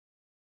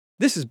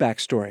This is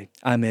Backstory.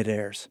 I'm Ed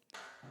Ayers.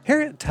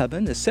 Harriet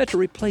Tubman is set to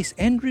replace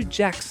Andrew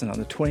Jackson on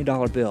the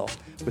 $20 bill,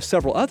 with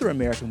several other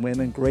American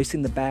women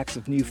gracing the backs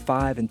of new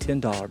 $5 and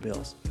 $10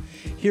 bills.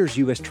 Here's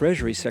U.S.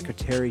 Treasury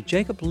Secretary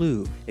Jacob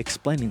Lew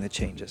explaining the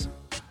changes.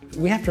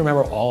 We have to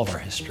remember all of our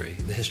history,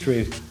 the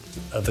history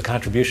of the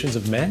contributions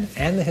of men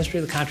and the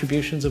history of the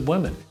contributions of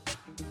women.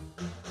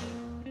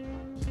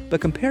 But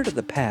compared to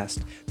the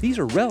past, these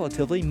are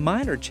relatively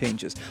minor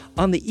changes.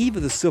 On the eve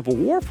of the Civil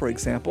War, for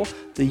example,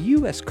 the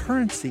U.S.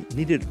 currency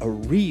needed a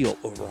real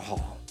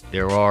overhaul.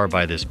 There are,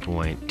 by this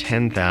point,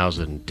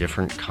 10,000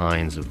 different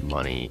kinds of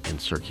money in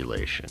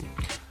circulation.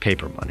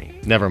 Paper money,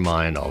 never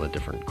mind all the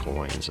different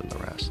coins and the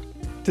rest.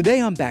 Today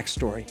on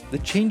Backstory, the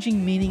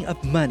changing meaning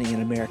of money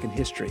in American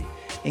history,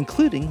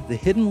 including the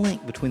hidden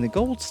link between the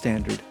gold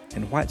standard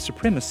and white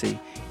supremacy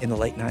in the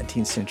late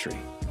 19th century.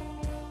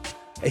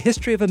 A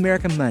history of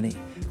American money,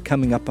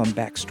 coming up on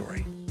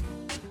Backstory.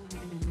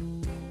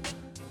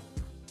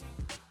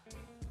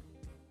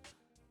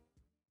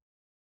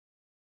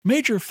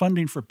 Major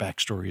funding for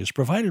Backstory is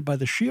provided by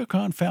the Shia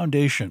Khan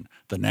Foundation,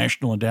 the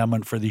National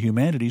Endowment for the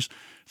Humanities,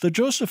 the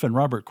Joseph and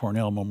Robert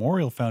Cornell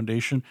Memorial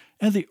Foundation,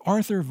 and the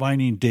Arthur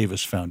Vining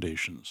Davis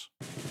Foundations.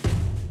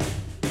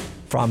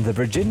 From the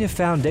Virginia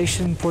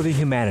Foundation for the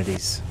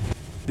Humanities,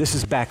 this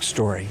is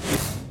Backstory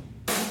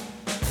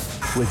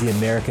with the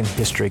American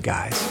History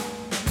Guys.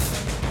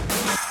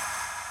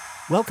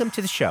 Welcome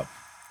to the show.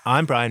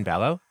 I'm Brian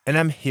Ballow, and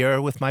I'm here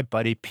with my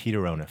buddy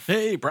Peter Onuf.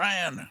 Hey,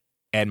 Brian.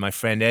 And my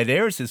friend Ed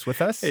Ayers is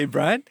with us. Hey,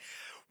 Brian.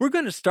 We're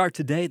going to start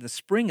today in the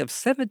spring of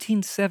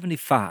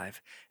 1775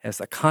 as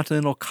the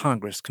Continental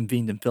Congress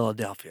convened in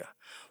Philadelphia.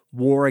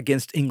 War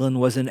against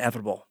England was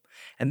inevitable,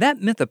 and that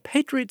meant the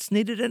Patriots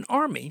needed an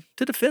army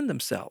to defend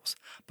themselves.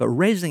 But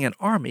raising an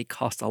army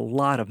cost a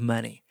lot of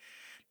money.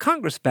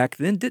 Congress back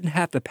then didn't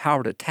have the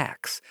power to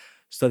tax,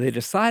 so they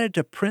decided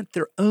to print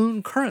their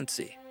own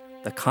currency,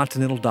 the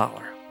Continental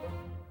Dollar.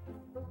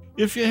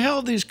 If you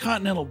held these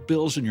Continental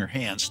bills in your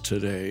hands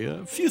today,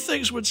 a few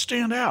things would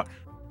stand out.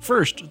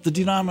 First, the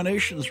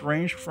denominations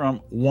range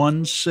from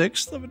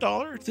 1/6 of a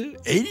dollar to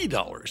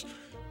 $80.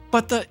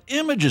 But the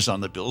images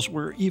on the bills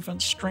were even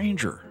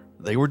stranger.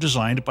 They were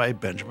designed by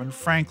Benjamin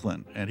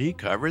Franklin, and he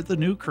covered the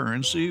new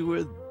currency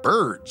with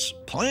birds,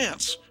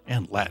 plants,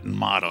 and Latin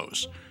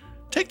mottos.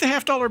 Take the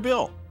half-dollar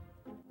bill,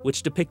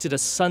 which depicted a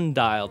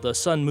sundial, the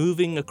sun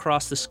moving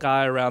across the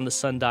sky around the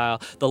sundial,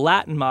 the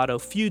Latin motto,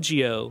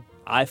 Fugio,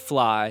 I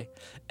fly,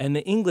 and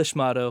the English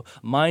motto,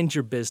 mind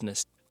your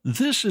business.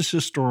 This is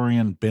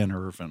historian Ben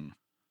Irvin.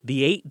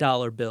 The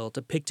 $8 bill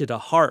depicted a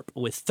harp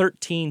with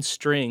 13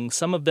 strings,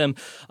 some of them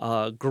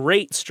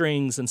great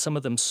strings and some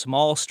of them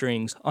small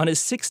strings. On his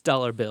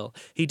 $6 bill,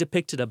 he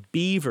depicted a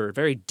beaver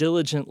very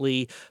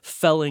diligently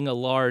felling a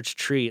large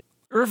tree.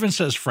 Irvin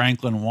says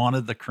Franklin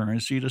wanted the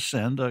currency to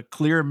send a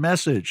clear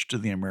message to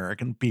the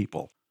American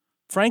people.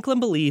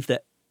 Franklin believed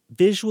that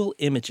visual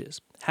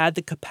images had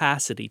the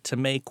capacity to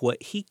make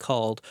what he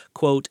called,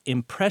 quote,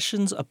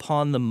 impressions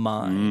upon the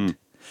mind.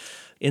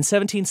 In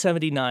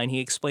 1779, he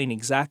explained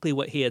exactly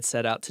what he had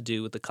set out to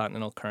do with the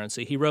Continental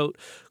currency. He wrote,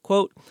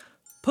 quote,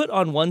 put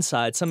on one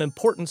side some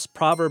important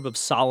proverb of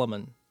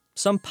Solomon,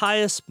 some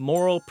pious,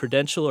 moral,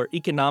 prudential, or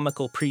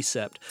economical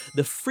precept,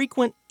 the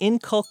frequent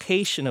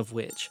inculcation of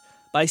which,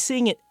 by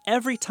seeing it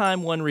every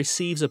time one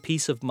receives a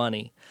piece of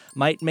money,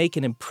 might make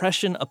an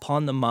impression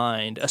upon the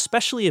mind,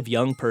 especially of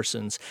young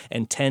persons,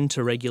 and tend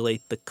to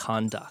regulate the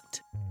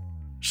conduct.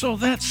 So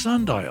that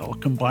sundial,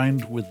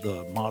 combined with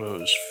the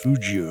mottos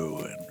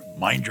Fugio and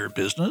mind your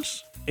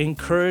business,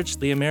 encouraged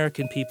the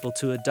American people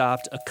to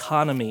adopt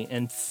economy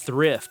and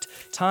thrift.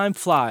 Time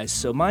flies,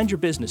 so mind your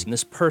business. And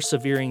this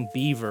persevering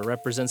beaver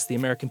represents the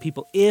American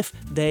people if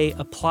they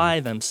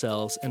apply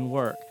themselves and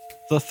work.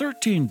 The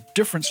 13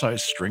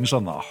 different-sized strings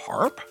on the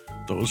harp,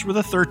 those were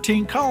the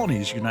 13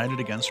 colonies united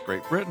against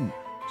Great Britain,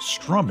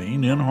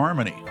 strumming in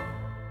harmony.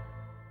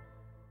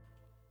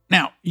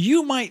 Now,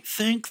 you might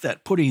think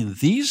that putting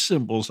these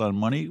symbols on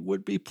money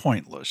would be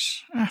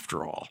pointless.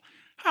 After all,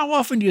 how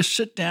often do you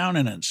sit down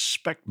and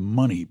inspect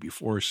money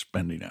before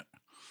spending it?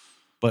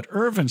 But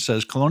Irvin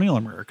says colonial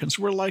Americans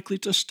were likely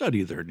to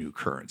study their new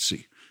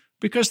currency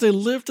because they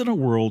lived in a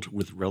world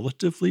with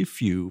relatively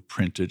few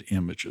printed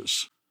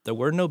images. There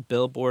were no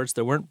billboards.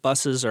 There weren't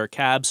buses or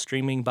cabs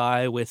streaming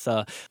by with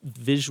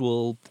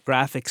visual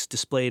graphics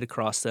displayed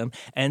across them.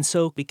 And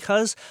so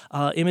because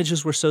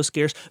images were so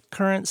scarce,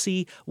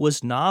 currency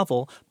was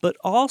novel, but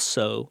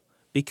also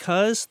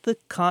because the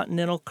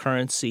continental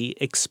currency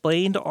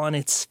explained on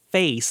its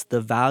face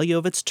the value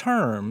of its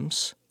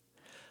terms,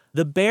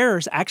 the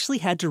bearers actually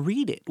had to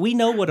read it. We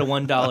know what a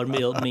 $1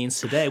 bill means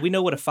today. We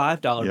know what a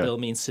 $5 bill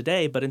means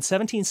today. But in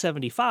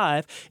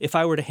 1775, if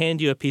I were to hand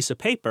you a piece of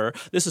paper,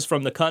 this is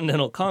from the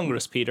Continental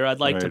Congress, Peter,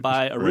 I'd like to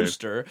buy a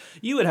rooster,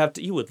 you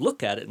would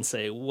look at it and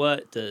say,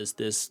 what does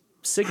this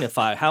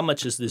signify? How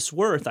much is this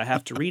worth? I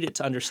have to read it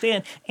to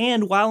understand.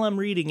 And while I'm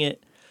reading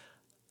it,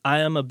 I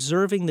am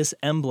observing this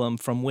emblem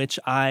from which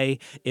I,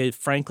 if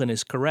Franklin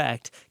is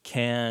correct,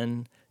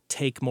 can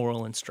take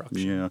moral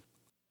instruction. Yeah.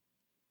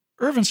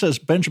 Irvin says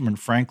Benjamin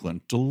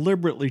Franklin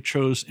deliberately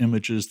chose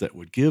images that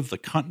would give the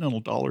continental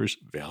dollars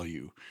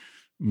value.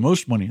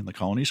 Most money in the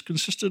colonies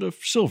consisted of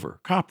silver,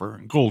 copper,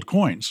 and gold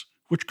coins,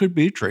 which could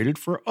be traded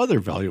for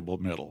other valuable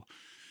metal.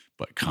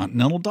 But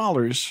continental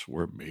dollars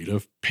were made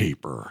of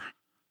paper.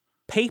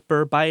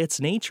 Paper, by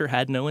its nature,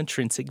 had no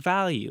intrinsic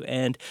value,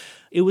 and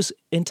it was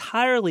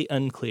entirely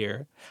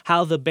unclear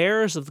how the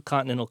bearers of the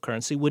continental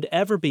currency would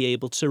ever be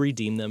able to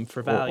redeem them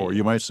for value. Or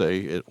you might say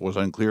it was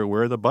unclear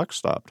where the buck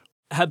stopped.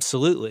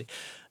 Absolutely.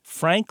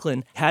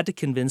 Franklin had to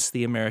convince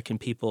the American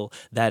people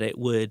that it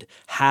would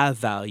have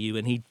value,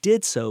 and he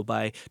did so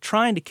by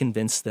trying to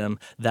convince them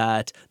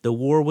that the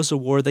war was a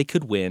war they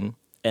could win,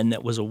 and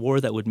that was a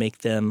war that would make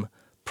them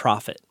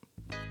profit.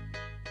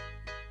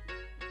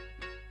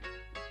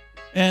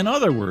 In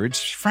other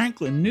words,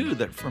 Franklin knew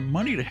that for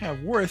money to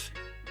have worth,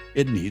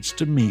 it needs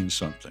to mean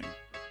something.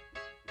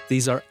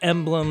 These are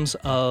emblems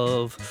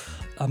of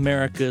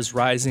America's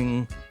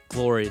rising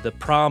glory, the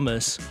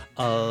promise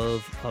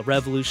of a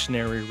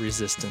revolutionary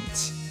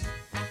resistance.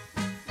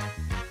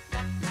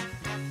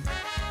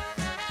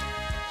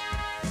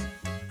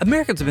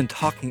 Americans have been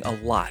talking a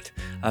lot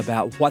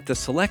about what the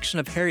selection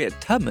of Harriet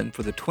Tubman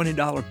for the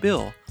 $20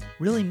 bill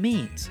really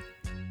means.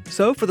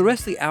 So for the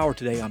rest of the hour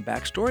today on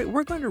Backstory,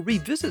 we're going to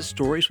revisit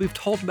stories we've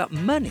told about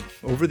money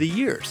over the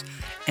years,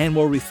 and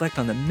we'll reflect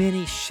on the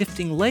many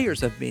shifting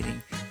layers of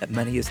meaning that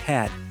money has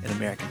had in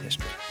American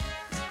history.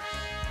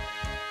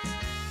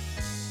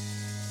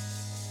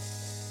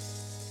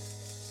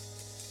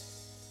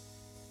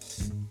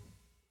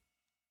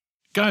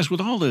 Guys,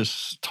 with all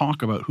this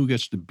talk about who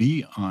gets to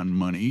be on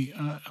money,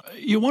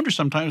 you wonder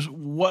sometimes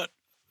what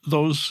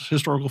those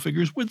historical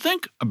figures would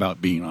think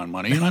about being on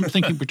money. And I'm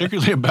thinking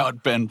particularly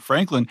about Ben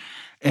Franklin.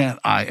 And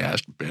I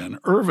asked Ben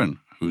Irvin,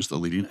 who's the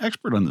leading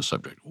expert on this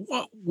subject,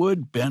 what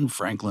would Ben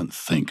Franklin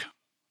think?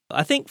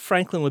 I think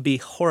Franklin would be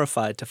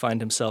horrified to find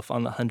himself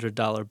on the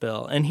 $100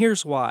 bill. And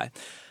here's why.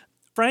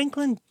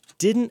 Franklin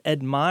didn't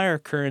admire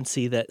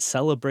currency that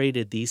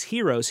celebrated these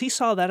heroes. He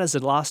saw that as a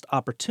lost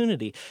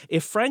opportunity.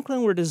 If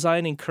Franklin were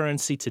designing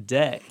currency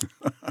today,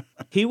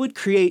 he would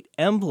create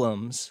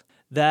emblems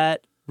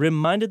that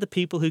reminded the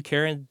people who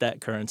carried that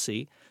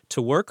currency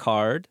to work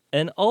hard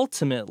and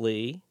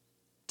ultimately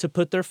to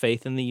put their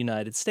faith in the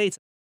United States.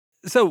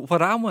 So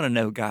what I want to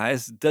know,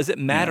 guys, does it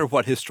matter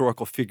what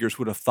historical figures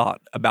would have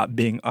thought about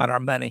being on our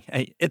money?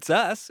 Hey, it's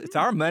us. It's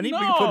our money. No.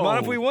 We can put them on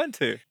if we want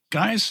to.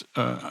 Guys,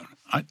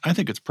 I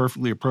think it's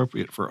perfectly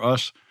appropriate for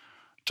us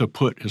to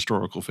put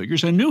historical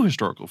figures and new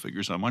historical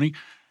figures on money.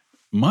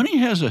 Money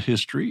has a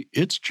history.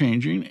 It's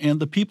changing. And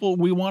the people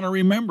we want to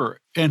remember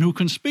and who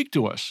can speak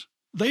to us,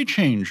 they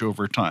change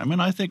over time.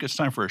 And I think it's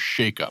time for a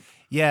shakeup.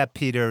 Yeah,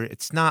 Peter,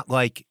 it's not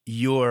like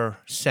your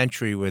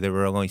century where there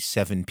were only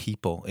 7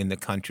 people in the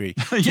country.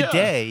 Yeah,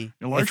 Today,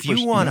 if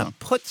you want to yeah.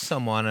 put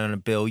someone on a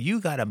bill, you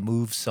got to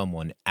move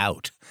someone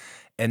out.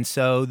 And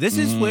so this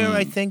is where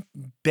I think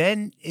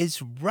Ben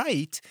is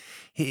right,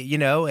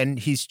 and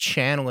he's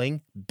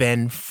channeling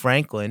Ben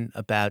Franklin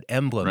about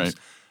emblems. Right.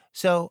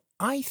 So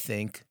I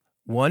think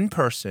one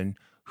person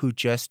who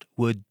just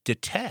would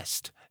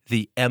detest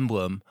the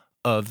emblem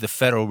of the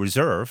Federal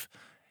Reserve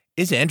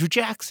is Andrew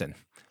Jackson.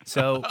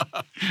 So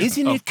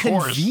isn't it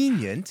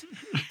convenient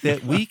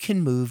that we can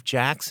move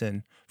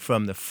Jackson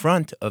from the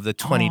front of the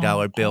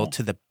 $20 bill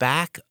to the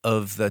back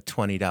of the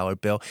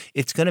 $20 bill?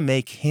 It's going to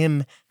make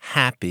him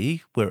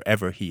happy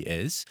wherever he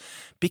is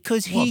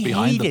because he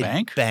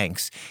hated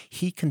banks.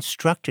 He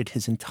constructed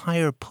his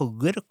entire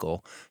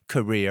political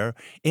career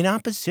in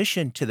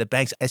opposition to the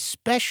banks,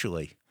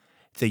 especially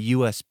the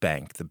U.S.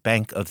 Bank, the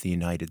Bank of the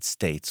United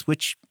States,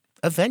 which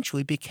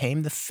eventually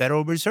became the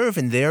Federal Reserve.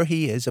 And there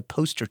he is, a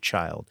poster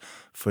child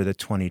for the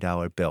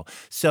 $20 bill.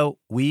 So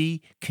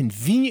we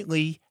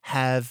conveniently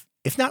have,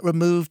 if not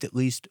removed, at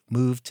least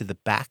moved to the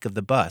back of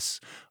the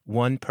bus,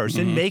 one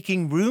person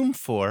making room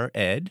for,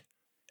 Ed,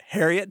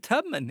 Harriet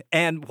Tubman.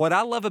 And what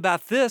I love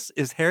about this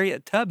is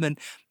Harriet Tubman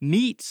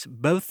meets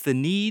both the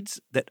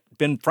needs that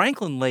Ben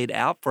Franklin laid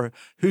out for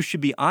who should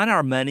be on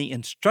our money,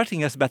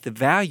 instructing us about the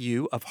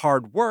value of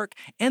hard work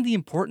and the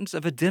importance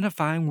of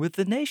identifying with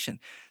the nation.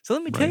 So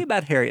let me tell you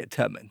about Harriet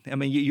Tubman. I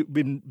mean, you've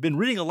been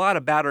reading a lot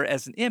about her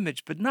as an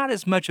image, but not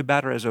as much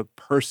about her as a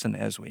person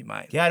as we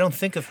might. Yeah, I don't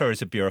think of her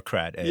as a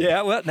bureaucrat, Ed.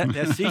 Yeah, well,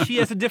 see, she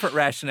has a different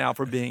rationale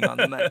for being on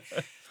the money.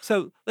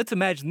 So let's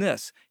imagine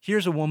this.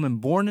 Here's a woman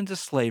born into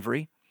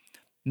slavery,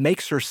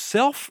 makes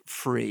herself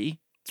free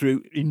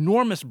through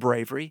enormous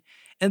bravery,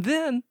 and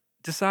then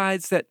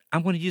decides that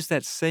I'm going to use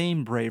that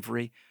same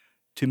bravery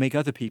to make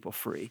other people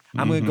free.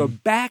 I'm going to go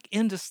back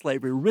into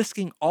slavery,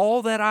 risking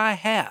all that I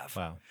have,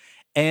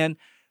 and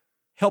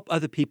help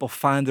other people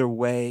find their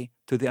way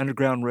through the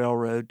Underground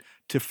Railroad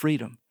to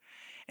freedom.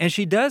 And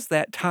she does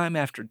that time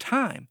after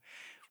time.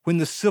 When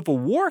the Civil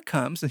War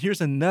comes, and here's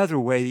another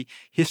way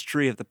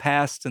history of the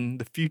past and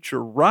the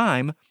future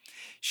rhyme,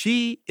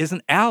 she is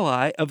an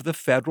ally of the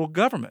federal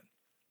government.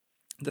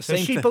 So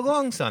she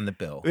belongs on the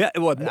bill. Yeah,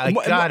 well, I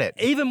got it.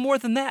 Even more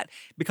than that,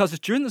 because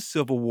it's during the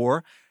Civil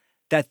War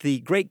that the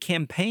great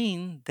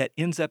campaign that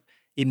ends up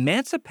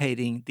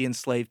emancipating the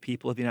enslaved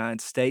people of the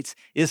United States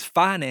is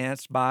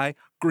financed by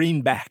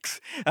greenbacks.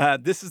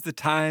 This is the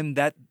time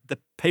that the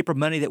paper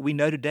money that we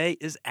know today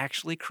is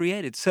actually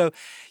created. So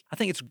I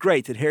think it's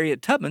great that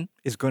Harriet Tubman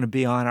is going to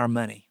be on our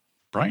money.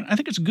 Brian, I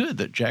think it's good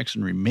that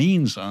Jackson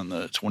remains on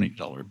the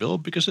 $20 bill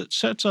because it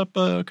sets up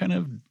a kind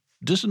of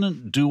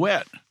dissonant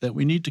duet that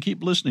we need to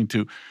keep listening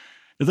to.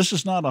 This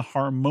is not a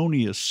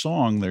harmonious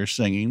song they're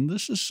singing.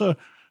 This is a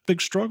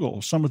big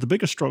struggle. Some of the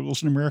biggest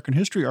struggles in American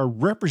history are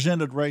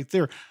represented right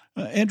there.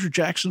 Andrew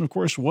Jackson, of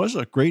course, was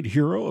a great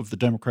hero of the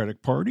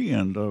Democratic Party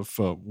and of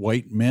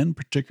white men,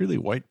 particularly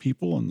white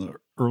people in the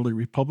early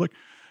republic.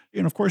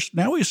 And, of course,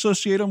 now we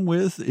associate him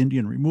with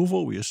Indian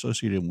removal. We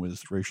associate him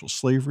with racial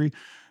slavery.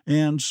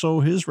 And so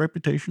his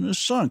reputation is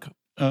sunk.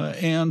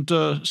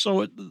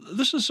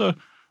 This is a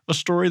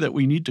story that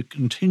we need to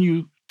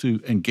continue to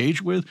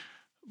engage with.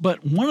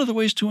 But one of the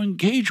ways to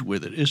engage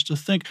with it is to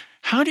think,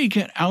 how do you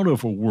get out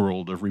of a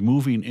world of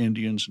removing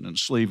Indians and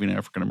enslaving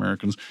African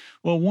Americans?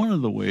 Well, one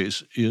of the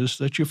ways is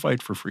that you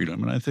fight for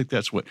freedom. And I think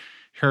that's what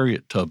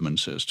Harriet Tubman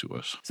says to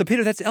us. So,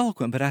 Peter, that's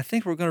eloquent, but I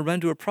think we're going to run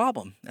into a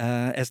problem.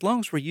 As long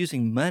as we're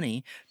using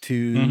money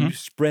to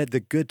spread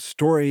the good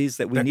stories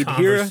that we need to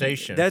hear.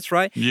 That's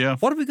right. Yeah.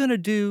 What are we going to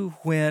do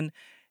when,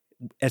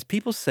 as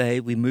people say,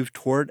 we move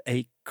toward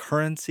a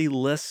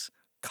currency-less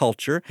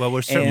culture? Well,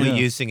 we're certainly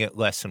using it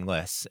less and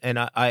less. And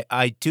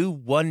I do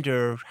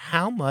wonder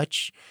how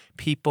much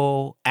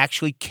people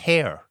actually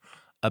care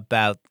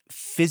about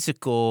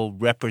physical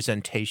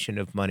representation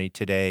of money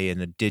today in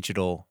the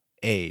digital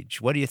age.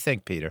 What do you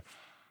think, Peter?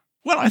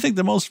 Well, I think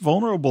the most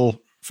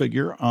vulnerable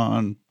figure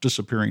on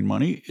disappearing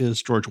money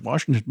is George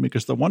Washington,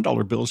 because the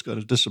 $1 bill has got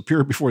to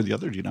disappear before the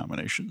other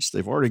denominations.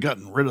 They've already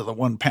gotten rid of the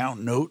 £1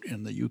 note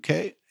in the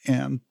UK,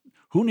 and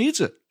who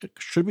needs it? It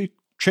should be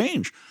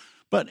changed.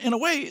 But in a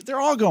way, they're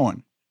all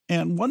going.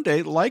 And one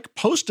day, like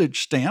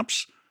postage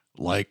stamps,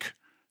 like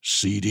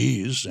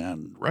CDs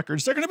and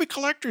records, they're going to be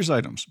collector's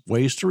items,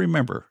 ways to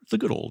remember the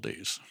good old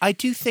days. I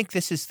do think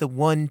this is the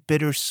one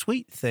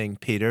bittersweet thing,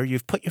 Peter.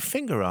 You've put your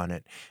finger on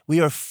it. We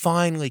are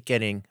finally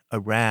getting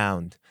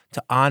around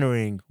to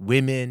honoring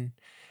women,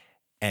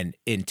 and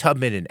in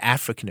Tubman, an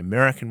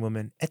African-American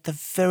woman, at the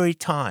very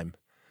time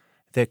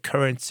that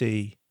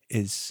currency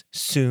is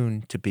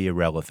soon to be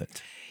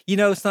irrelevant. You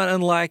know, it's not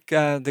unlike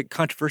the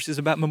controversies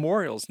about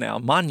memorials now,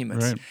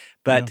 monuments. Right.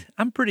 But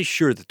I'm pretty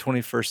sure the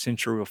 21st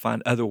century will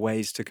find other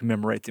ways to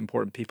commemorate the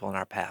important people in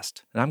our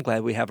past. And I'm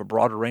glad we have a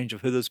broader range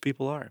of who those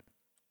people are.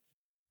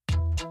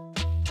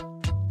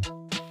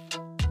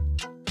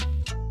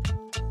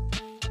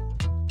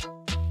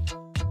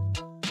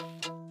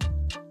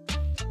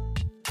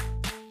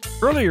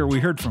 Earlier, we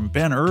heard from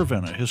Ben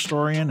Irvin, a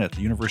historian at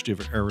the University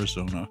of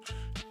Arizona.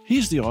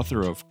 He's the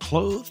author of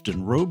Clothed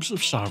in Robes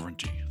of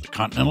Sovereignty, the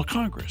Continental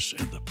Congress,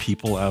 and the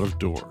People Out of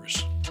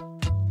Doors.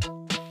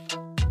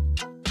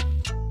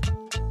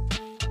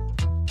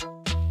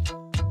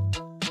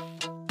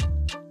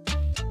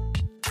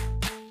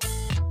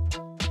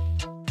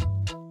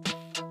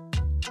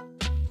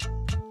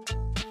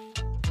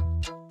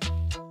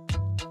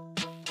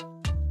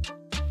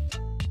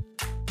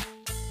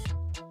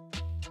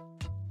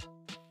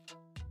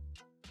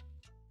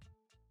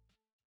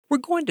 We're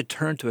going to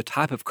turn to a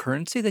type of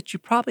currency that you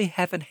probably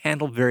haven't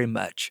handled very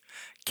much,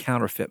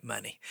 counterfeit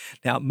money.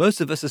 Now, most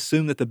of us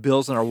assume that the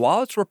bills in our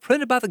wallets were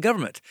printed by the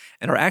government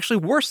and are actually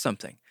worth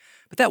something.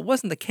 But that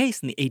wasn't the case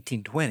in the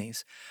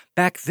 1820s.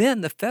 Back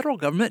then, the federal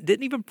government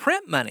didn't even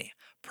print money.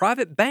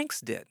 Private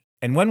banks did.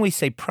 And when we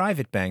say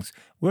private banks,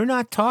 we're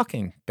not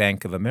talking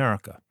Bank of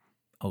America.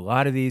 A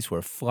lot of these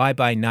were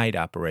fly-by-night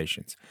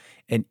operations,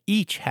 and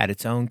each had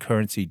its own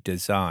currency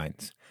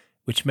designs,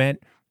 which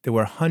meant there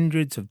were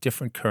hundreds of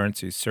different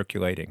currencies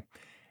circulating.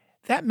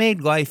 That made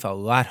life a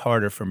lot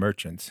harder for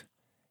merchants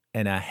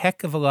and a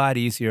heck of a lot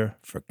easier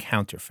for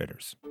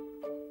counterfeiters.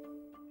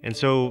 And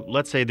so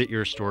let's say that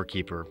you're a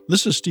storekeeper.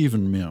 This is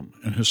Stephen Mihm,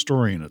 an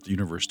historian at the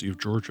University of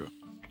Georgia.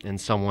 And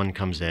someone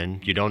comes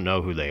in, you don't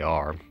know who they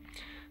are.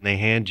 They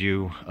hand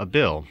you a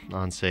bill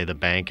on, say, the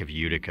Bank of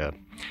Utica.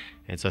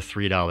 It's a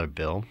 $3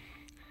 bill,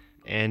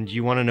 and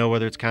you want to know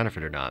whether it's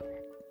counterfeit or not.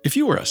 If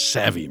you were a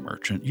savvy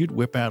merchant, you'd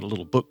whip out a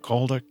little book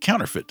called a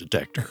counterfeit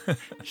detector.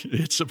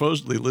 It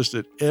supposedly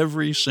listed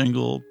every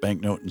single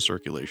banknote in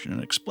circulation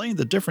and explained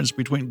the difference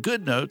between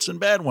good notes and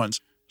bad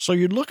ones. So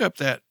you'd look up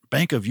that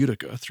Bank of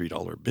Utica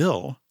 $3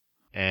 bill.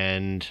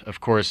 And, of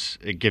course,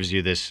 it gives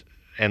you this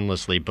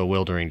endlessly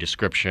bewildering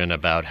description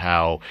about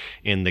how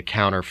in the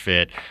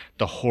counterfeit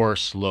the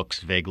horse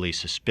looks vaguely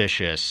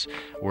suspicious,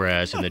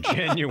 whereas in the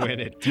genuine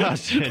it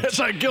doesn't. It's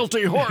a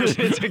guilty horse.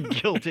 It's a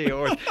guilty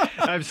horse.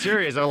 I'm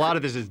serious. A lot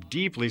of this is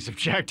deeply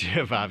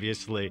subjective,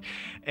 obviously.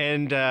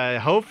 And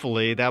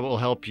hopefully that will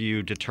help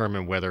you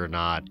determine whether or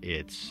not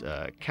it's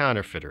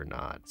counterfeit or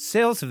not.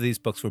 Sales of these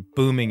books were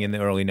booming in the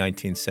early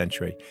 19th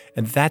century,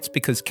 and that's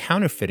because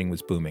counterfeiting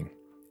was booming.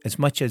 As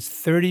much as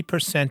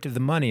 30% of the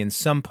money in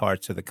some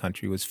parts of the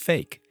country was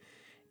fake.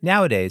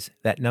 Nowadays,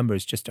 that number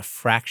is just a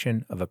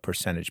fraction of a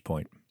percentage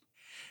point.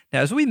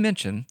 Now, as we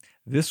mentioned,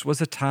 this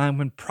was a time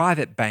when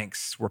private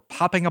banks were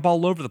popping up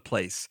all over the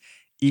place,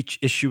 each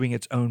issuing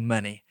its own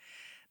money.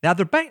 Now,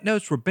 their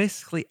banknotes were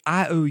basically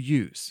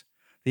IOUs.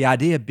 The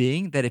idea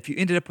being that if you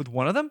ended up with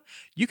one of them,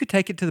 you could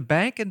take it to the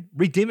bank and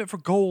redeem it for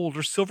gold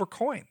or silver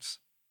coins.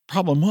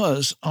 Problem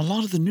was, a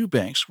lot of the new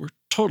banks were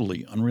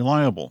totally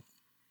unreliable.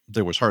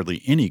 There was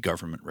hardly any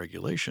government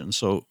regulation,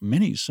 so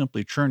many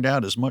simply churned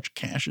out as much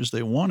cash as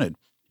they wanted,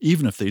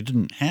 even if they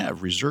didn't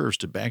have reserves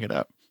to back it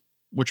up,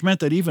 which meant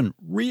that even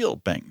real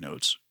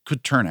banknotes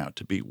could turn out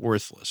to be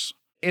worthless.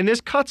 And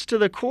this cuts to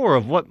the core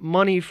of what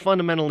money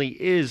fundamentally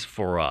is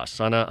for us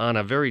on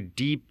a very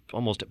deep,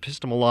 almost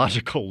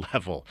epistemological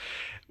level.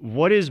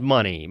 What is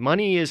money?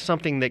 Money is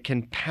something that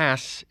can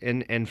pass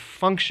and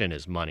function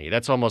as money.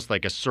 That's almost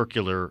like a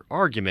circular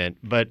argument,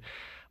 but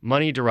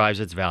money derives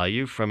its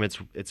value from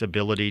its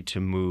ability to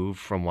move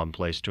from one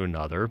place to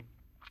another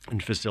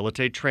and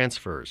facilitate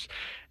transfers.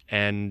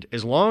 And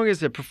as long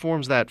as it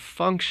performs that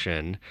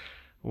function,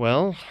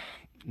 well,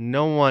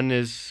 no one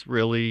is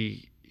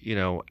really,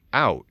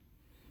 out.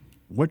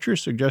 What you're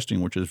suggesting,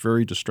 which is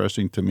very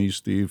distressing to me,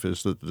 Steve,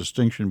 is that the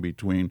distinction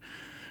between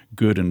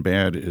good and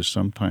bad is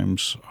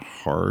sometimes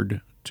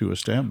hard to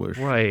establish.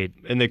 Right.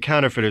 And the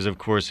counterfeiters, of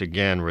course,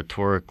 again,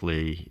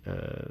 rhetorically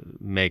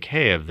make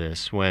hay of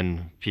this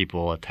when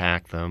people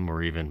attack them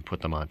or even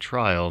put them on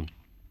trial.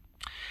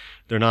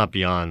 They're not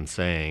beyond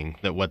saying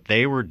that what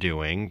they were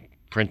doing,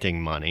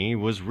 printing money,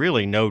 was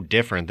really no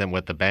different than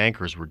what the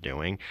bankers were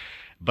doing.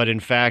 But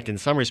in fact, in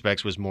some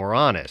respects, was more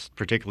honest,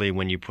 particularly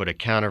when you put a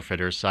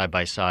counterfeiter side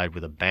by side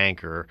with a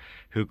banker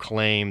who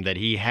claimed that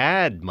he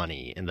had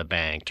money in the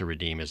bank to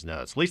redeem his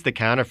notes. At least the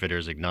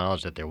counterfeiters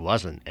acknowledged that there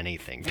wasn't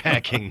anything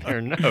backing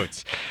their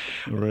notes.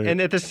 Right.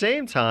 And at the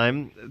same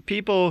time,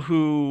 people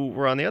who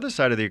were on the other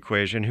side of the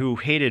equation who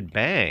hated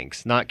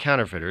banks, not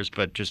counterfeiters,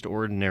 but just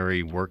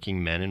ordinary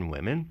working men and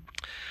women,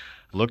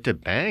 looked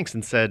at banks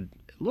and said,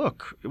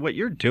 look, what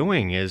you're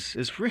doing is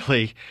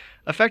really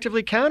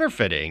effectively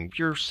counterfeiting.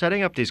 You're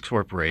setting up these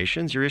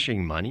corporations, you're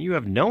issuing money, you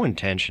have no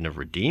intention of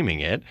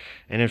redeeming it,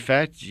 and in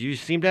fact, you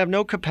seem to have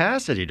no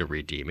capacity to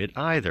redeem it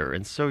either.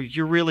 And so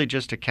you're really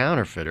just a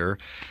counterfeiter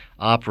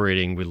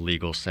operating with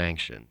legal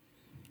sanction.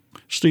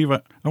 Steve,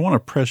 I want to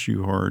press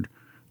you hard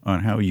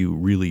on how you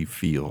really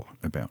feel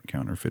about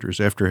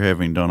counterfeiters after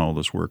having done all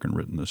this work and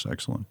written this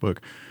excellent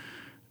book.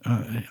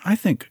 I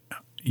think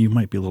you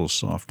might be a little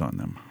soft on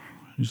them.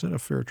 Is that a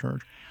fair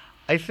charge?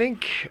 I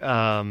think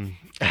the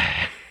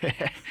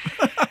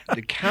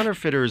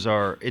counterfeiters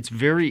it's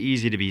very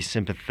easy to be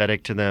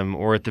sympathetic to them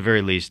or at the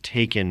very least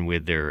taken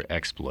with their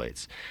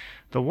exploits.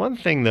 The one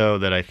thing, though,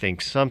 that I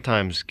think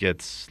sometimes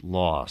gets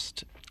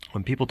lost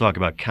when people talk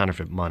about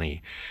counterfeit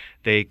money,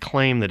 they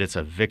claim that it's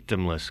a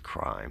victimless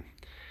crime.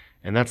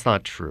 And that's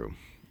not true.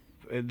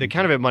 The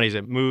counterfeit money, as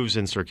it moves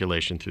in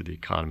circulation through the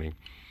economy,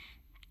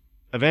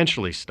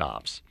 eventually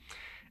stops.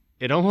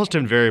 It almost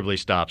invariably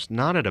stops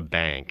not at a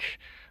bank,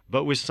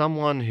 but with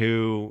someone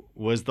who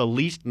was the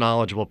least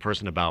knowledgeable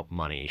person about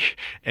money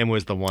and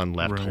was the one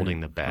left holding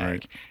the bag.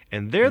 Right.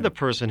 And they're the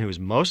person who is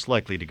most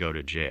likely to go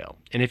to jail.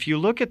 And if you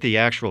look at the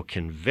actual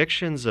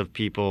convictions of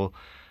people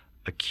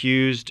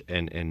accused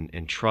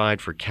and tried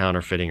for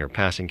counterfeiting or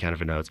passing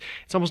counterfeit notes,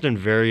 it's almost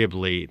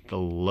invariably the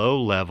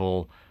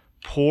low-level,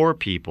 poor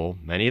people,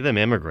 many of them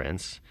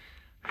immigrants,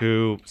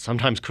 who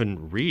sometimes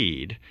couldn't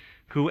read,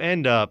 who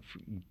end up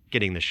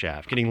getting the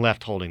shaft, getting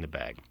left holding the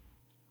bag.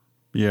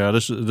 Yeah,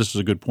 this is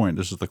a good point.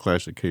 This is the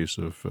classic case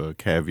of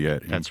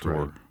caveat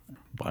emptor,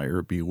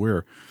 buyer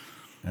beware.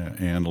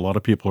 And a lot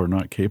of people are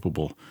not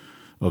capable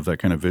of that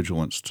kind of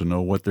vigilance to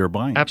know what they're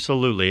buying.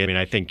 Absolutely. I mean,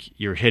 I think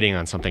you're hitting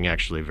on something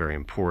actually very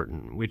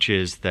important, which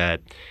is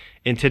that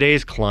in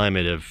today's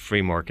climate of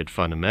free market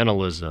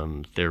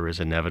fundamentalism, there is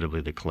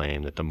inevitably the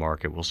claim that the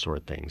market will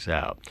sort things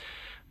out.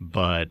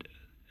 But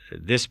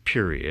this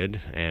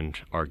period, and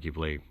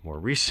arguably more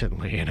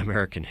recently in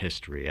American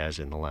history, as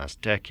in the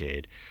last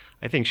decade,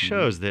 I think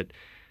shows that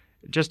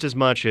just as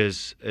much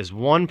as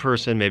one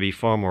person may be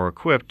far more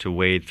equipped to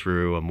wade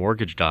through a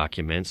mortgage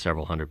document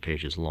several hundred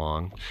pages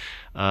long,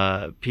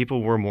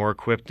 people were more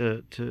equipped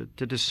to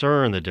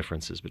discern the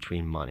differences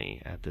between money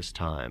at this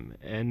time.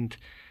 And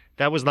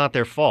that was not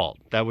their fault.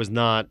 That was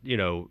not,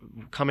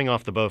 coming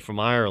off the boat from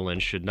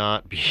Ireland should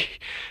not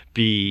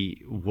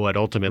be what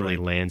ultimately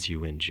lands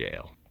you in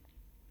jail.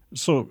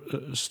 So,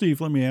 Steve,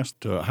 let me ask,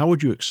 how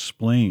would you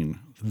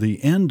explain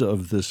the end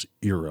of this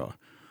era?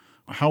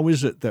 How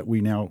is it that we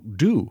now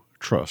do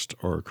trust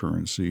our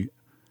currency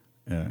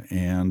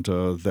and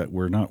that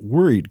we're not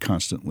worried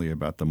constantly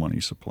about the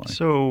money supply?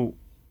 So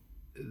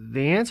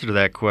the answer to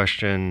that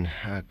question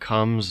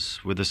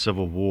comes with the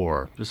Civil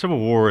War. The Civil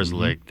War is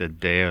like the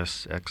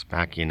deus ex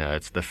machina.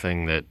 It's the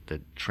thing that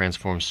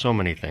transforms so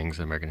many things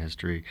in American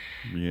history.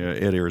 Yeah,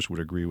 Ed Ayers would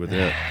agree with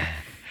that.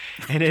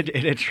 And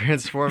it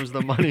transforms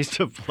the money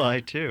supply,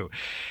 too.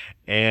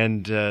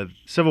 And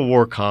Civil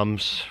War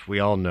comes. We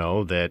all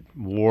know that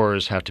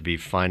wars have to be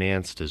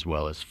financed as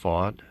well as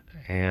fought.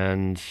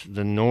 And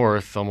the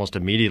North almost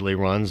immediately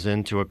runs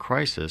into a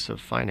crisis of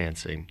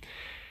financing.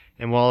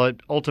 And while it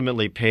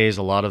ultimately pays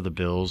a lot of the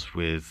bills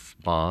with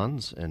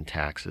bonds and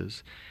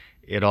taxes,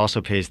 it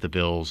also pays the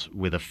bills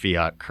with a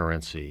fiat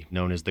currency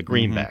known as the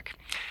greenback.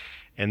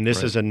 And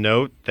this is a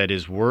note that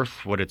is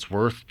worth what it's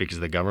worth because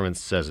the government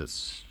says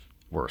it's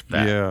worth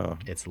that. Yeah.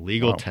 It's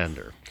legal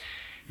tender.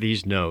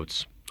 These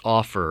notes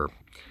offer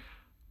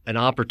an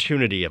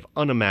opportunity of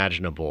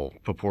unimaginable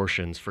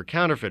proportions for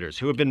counterfeiters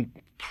who have been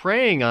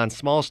preying on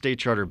small state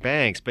charter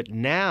banks, but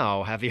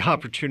now have the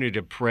opportunity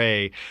to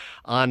prey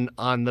on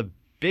the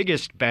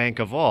biggest bank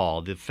of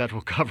all, the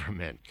federal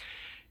government.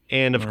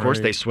 And of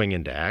course, they swing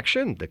into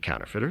action, the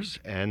counterfeiters,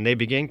 and they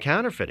begin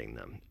counterfeiting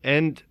them.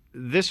 And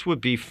this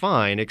would be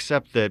fine,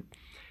 except that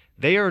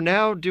they are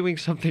now doing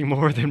something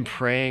more than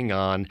preying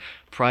on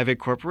private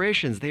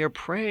corporations. They are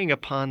preying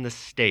upon the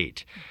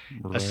state,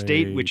 a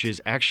state which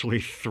is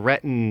actually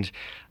threatened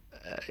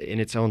in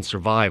its own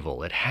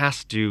survival. It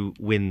has to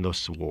win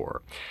this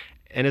war.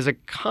 And as a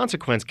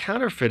consequence,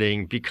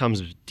 counterfeiting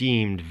becomes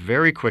deemed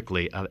very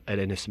quickly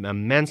an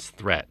immense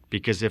threat,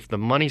 because if the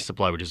money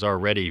supply, which is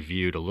already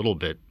viewed a little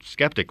bit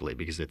skeptically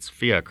because it's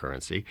fiat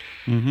currency,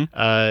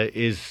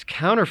 is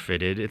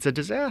counterfeited, it's a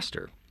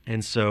disaster.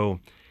 And so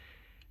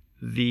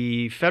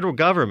the federal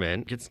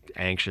government gets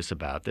anxious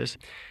about this,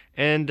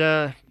 and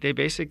they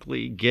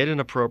basically get an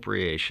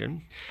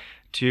appropriation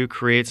to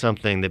create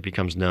something that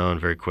becomes known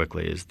very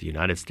quickly as the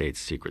United States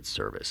Secret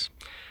Service,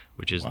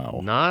 which is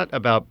not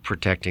about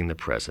protecting the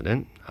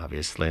president.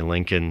 Obviously,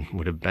 Lincoln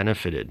would have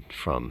benefited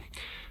from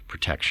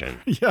protection.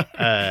 You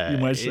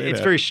might say it's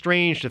that. very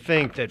strange to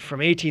think that from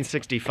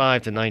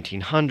 1865 to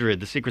 1900,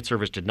 the Secret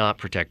Service did not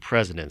protect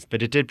presidents,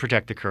 but it did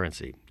protect the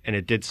currency, and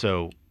it did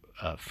so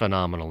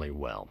phenomenally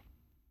well.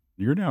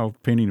 You're now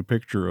painting a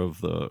picture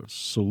of the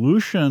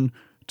solution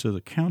to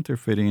the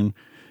counterfeiting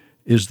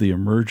is the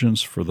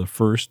emergence for the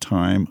first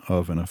time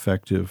of an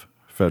effective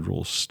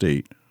federal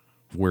state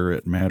where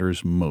it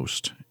matters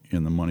most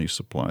in the money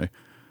supply.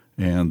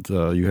 And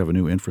you have a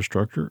new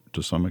infrastructure,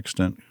 to some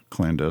extent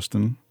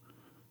clandestine,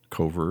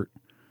 covert,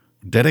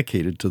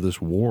 dedicated to this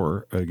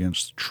war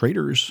against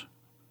traitors,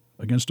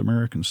 against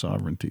American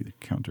sovereignty,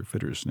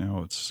 counterfeiters.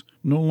 Now it's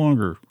no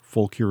longer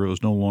folk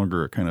heroes, no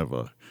longer a kind of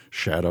a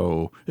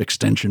shadow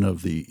extension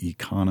of the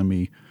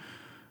economy.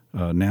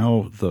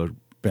 Now the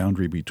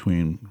boundary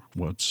between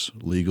what's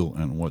legal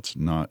and what's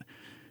not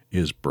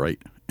is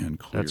bright and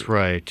clear. That's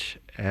right.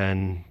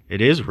 And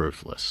it is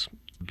ruthless.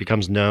 It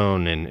becomes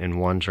known in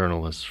one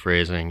journalist's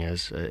phrasing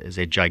as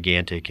a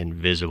gigantic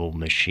invisible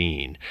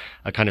machine,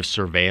 a kind of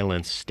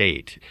surveillance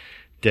state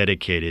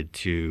dedicated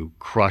to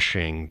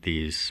crushing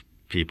these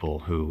people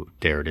who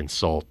dared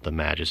insult the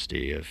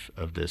majesty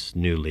of this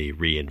newly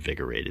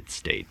reinvigorated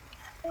state.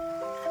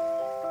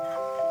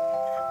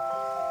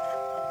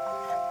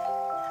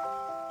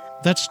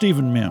 That's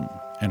Stephen Mihm,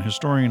 an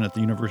historian at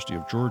the University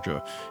of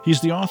Georgia.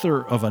 He's the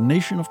author of A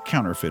Nation of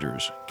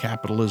Counterfeiters,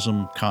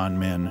 Capitalism, Con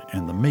Men,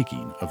 and the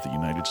Making of the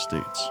United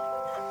States.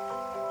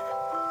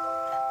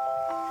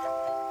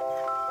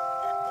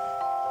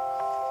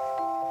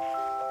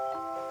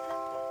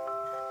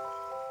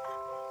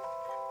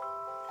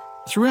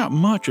 Throughout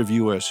much of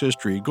U.S.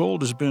 history,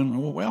 gold has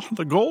been, well,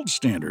 the gold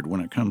standard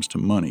when it comes to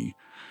money.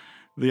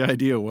 The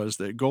idea was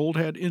that gold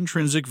had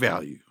intrinsic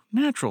value,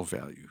 natural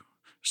value.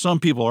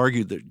 Some people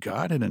argued that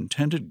God had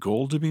intended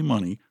gold to be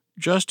money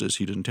just as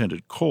he'd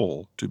intended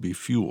coal to be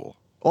fuel.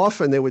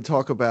 Often they would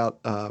talk about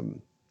a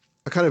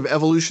kind of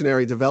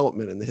evolutionary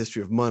development in the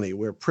history of money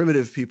where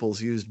primitive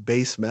peoples used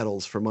base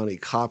metals for money,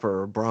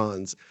 copper or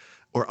bronze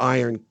or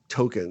iron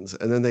tokens,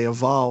 and then they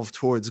evolved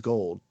towards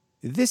gold.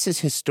 This is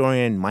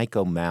historian Mike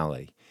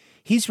O'Malley.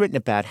 He's written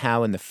about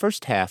how in the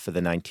first half of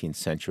the 19th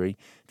century,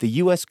 the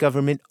U.S.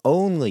 government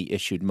only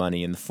issued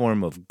money in the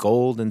form of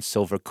gold and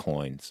silver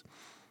coins.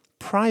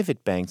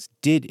 Private banks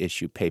did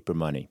issue paper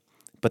money,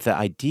 but the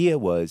idea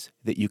was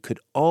that you could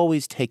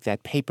always take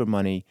that paper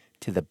money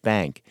to the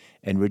bank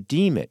and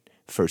redeem it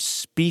for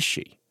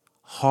specie,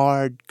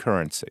 hard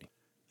currency.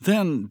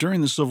 Then, during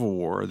the Civil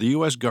War, the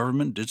U.S.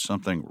 government did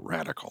something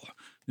radical.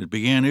 It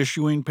began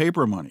issuing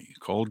paper money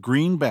called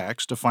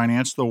greenbacks to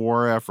finance the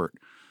war effort.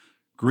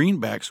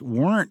 Greenbacks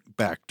weren't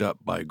backed up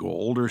by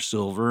gold or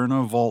silver in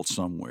a vault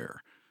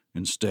somewhere.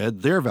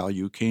 Instead, their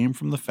value came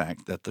from the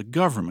fact that the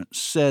government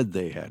said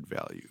they had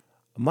value.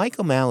 Mike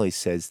O'Malley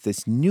says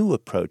this new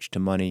approach to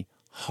money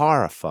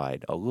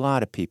horrified a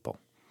lot of people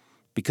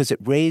because it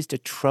raised a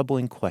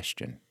troubling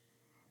question.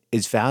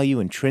 Is value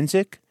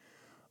intrinsic,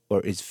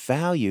 or is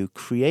value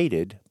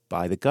created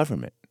by the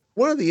government?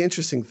 One of the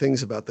interesting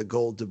things about the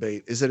gold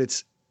debate is that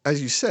it's,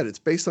 as you said, it's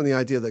based on the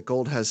idea that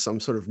gold has some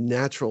sort of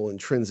natural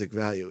intrinsic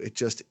value. It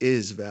just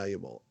is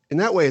valuable. In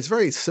that way, it's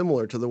very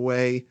similar to the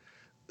way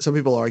some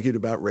people argued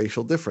about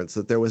racial difference,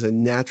 that there was a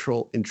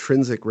natural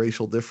intrinsic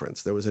racial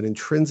difference. There was an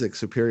intrinsic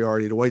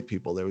superiority to white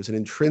people. There was an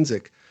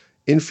intrinsic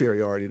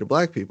inferiority to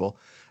black people.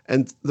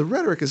 And the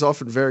rhetoric is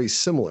often very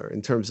similar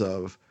in terms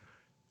of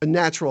a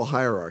natural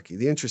hierarchy,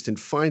 the interest in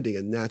finding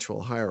a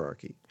natural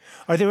hierarchy.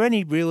 Are there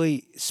any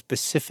really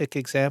specific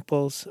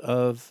examples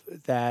of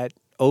that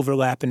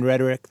overlap in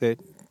rhetoric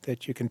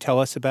that you can tell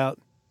us about?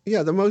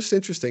 Yeah, the most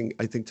interesting,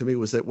 I think, to me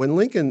was that when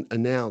Lincoln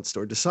announced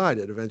or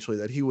decided eventually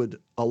that he would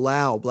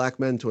allow black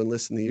men to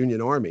enlist in the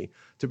Union Army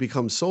to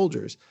become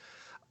soldiers,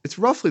 it's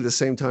roughly the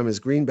same time as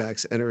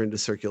greenbacks enter into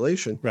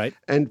circulation. Right.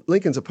 And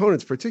Lincoln's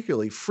opponents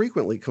particularly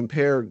frequently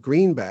compare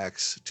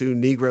greenbacks to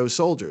Negro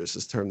soldiers,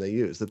 is the term they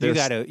use. You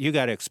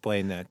got to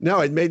explain that. No,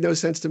 it made no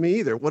sense to me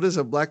either. What does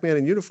a black man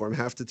in uniform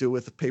have to do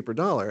with a paper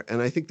dollar?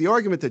 And I think the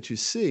argument that you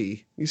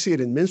see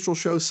it in minstrel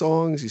show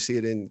songs, you see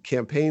it in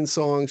campaign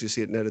songs, you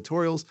see it in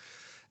editorials,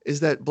 is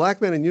that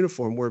black men in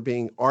uniform were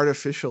being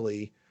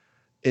artificially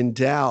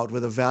endowed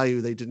with a value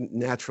they didn't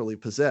naturally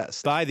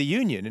possess. By the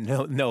Union,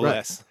 no Right.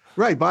 less.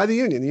 Right, by the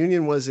Union. The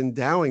Union was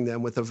endowing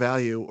them with a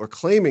value or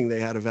claiming they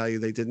had a value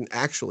they didn't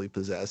actually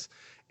possess.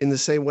 In the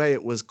same way,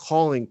 it was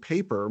calling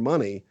paper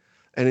money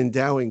and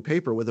endowing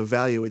paper with a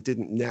value it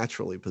didn't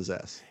naturally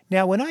possess.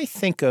 Now, when I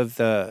think of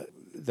the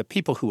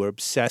people who are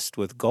obsessed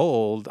with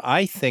gold,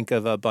 I think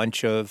of a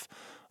bunch of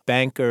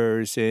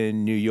bankers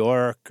in New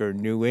York or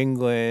New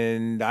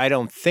England. I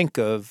don't think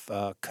of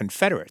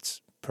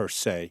Confederates per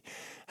se.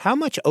 How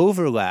much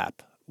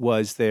overlap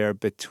was there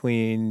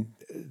between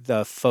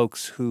the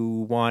folks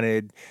who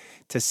wanted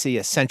to see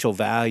essential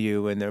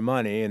value in their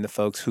money and the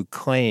folks who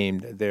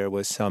claimed there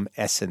was some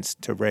essence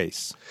to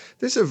race?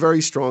 There's a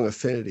very strong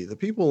affinity. The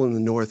people in the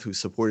North who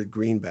supported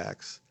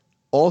greenbacks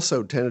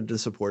also tended to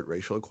support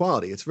racial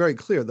equality. It's very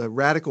clear. The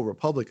radical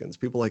Republicans,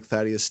 people like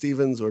Thaddeus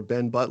Stevens or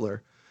Ben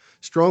Butler,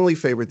 strongly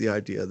favored the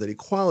idea that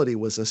equality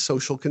was a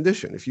social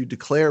condition. If you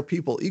declare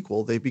people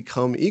equal, they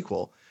become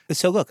equal.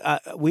 So look,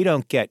 we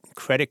don't get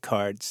credit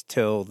cards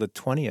till the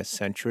 20th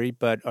century,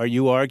 but are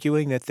you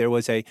arguing that there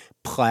was a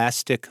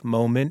plastic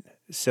moment,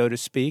 so to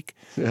speak,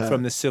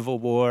 from the Civil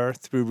War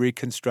through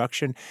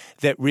Reconstruction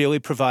that really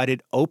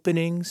provided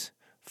openings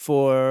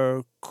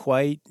for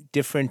quite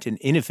different and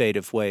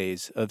innovative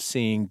ways of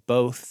seeing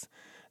both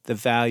the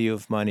value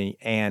of money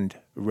and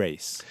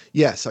race?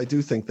 Yes, I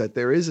do think that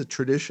there is a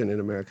tradition in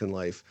American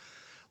life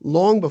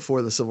long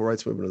before the Civil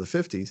Rights Movement of the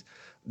 50s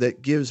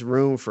that gives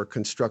room for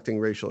constructing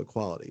racial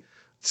equality.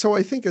 So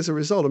I think as a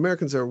result,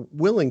 Americans are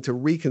willing to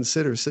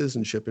reconsider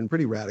citizenship in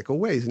pretty radical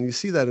ways. And you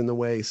see that in the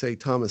way, say,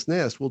 Thomas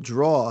Nast will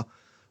draw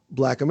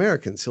Black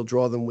Americans. He'll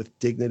draw them with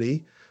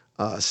dignity,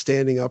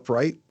 standing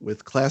upright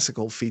with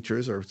classical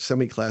features or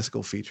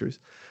semi-classical features.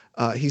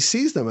 He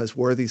sees them as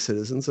worthy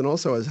citizens and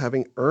also as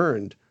having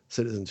earned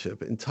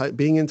citizenship,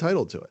 being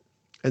entitled to it.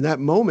 And that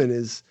moment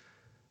is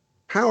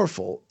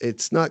powerful.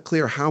 It's not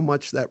clear how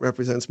much that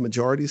represents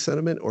majority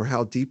sentiment or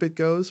how deep it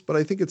goes, but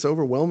I think it's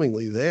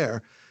overwhelmingly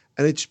there,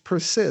 and it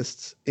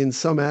persists in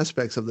some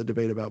aspects of the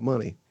debate about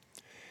money.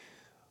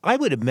 I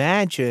would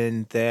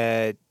imagine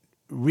that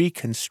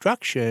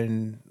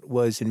Reconstruction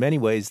was in many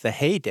ways the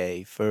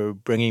heyday for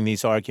bringing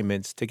these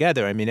arguments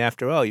together. I mean,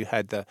 after all, you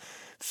had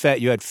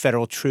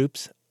federal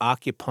troops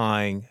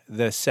occupying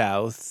the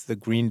South. The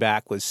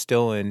greenback was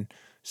still in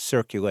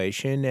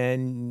circulation,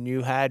 and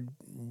you had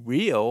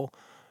real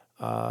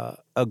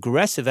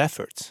aggressive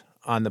efforts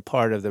on the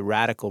part of the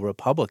radical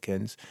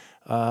Republicans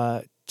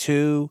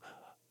to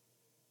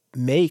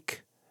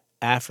make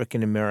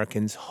African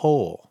Americans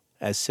whole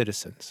as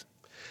citizens.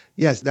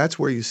 Yes, that's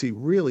where you see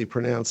really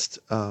pronounced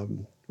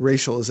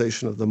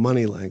racialization of the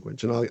money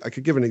language. And I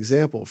could give an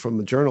example from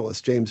the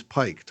journalist James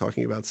Pike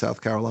talking about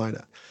South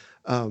Carolina.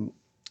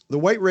 The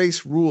white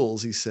race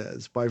rules, he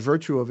says, by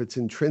virtue of its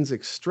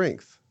intrinsic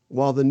strength,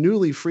 while the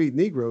newly freed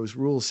Negroes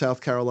rule South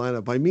Carolina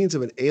by means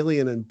of an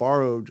alien and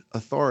borrowed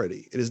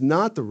authority. It is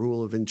not the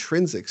rule of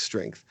intrinsic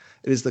strength.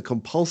 It is the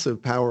compulsive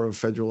power of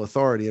federal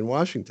authority in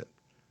Washington.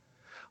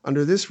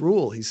 Under this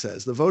rule, he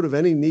says, the vote of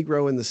any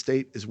Negro in the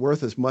state is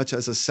worth as much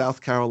as a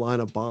South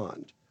Carolina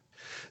bond.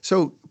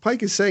 So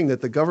Pike is saying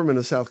that the government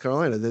of South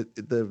Carolina,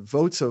 that the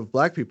votes of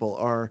black people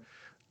are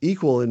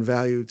equal in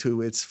value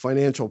to its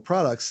financial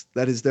products.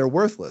 That is, they're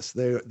worthless.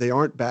 They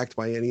aren't backed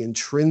by any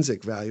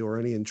intrinsic value or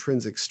any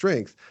intrinsic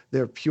strength.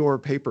 They're pure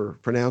paper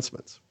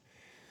pronouncements.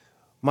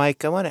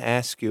 Mike, I want to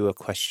ask you a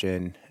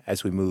question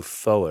as we move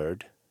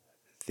forward.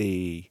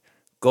 The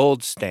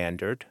gold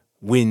standard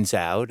wins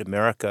out.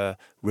 America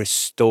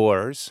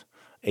restores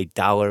a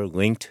dollar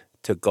linked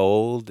to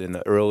gold in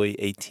the early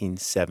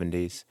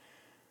 1870s.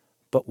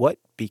 But what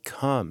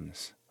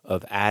becomes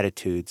of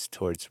attitudes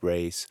towards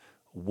race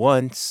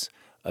once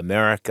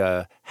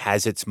America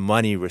has its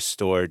money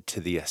restored to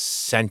the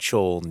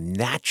essential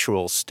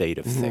natural state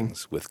of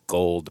things with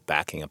gold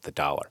backing up the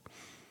dollar?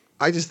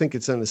 I just think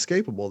it's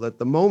unescapable that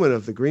the moment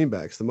of the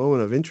greenbacks, the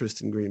moment of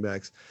interest in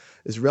greenbacks,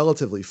 is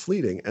relatively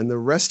fleeting. And the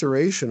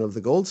restoration of the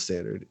gold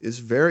standard is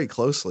very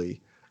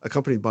closely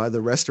accompanied by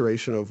the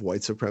restoration of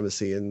white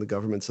supremacy in the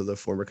governments of the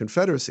former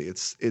Confederacy.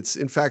 It's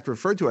in fact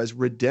referred to as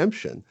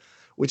redemption,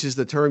 which is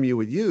the term you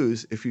would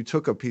use if you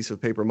took a piece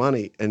of paper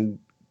money and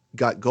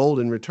got gold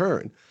in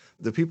return.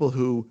 The people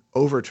who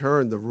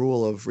overturned the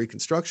rule of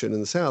Reconstruction in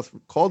the South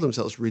called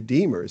themselves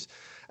redeemers.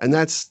 And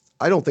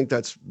I don't think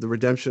that's the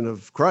redemption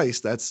of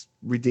Christ. That's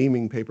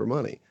redeeming paper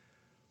money.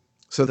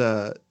 So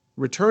the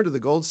return to the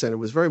gold standard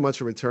was very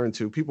much a return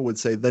to, people would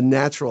say, the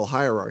natural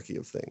hierarchy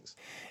of things.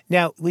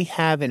 Now, we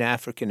have an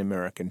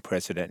African-American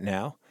president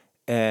now,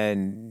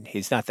 and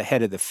he's not the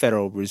head of the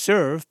Federal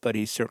Reserve, but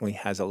he certainly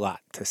has a lot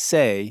to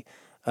say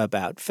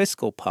about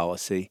fiscal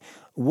policy.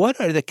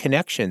 What are the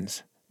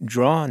connections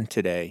drawn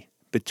today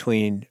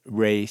between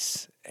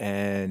race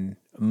and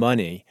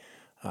money,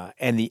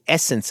 and the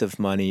essence of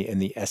money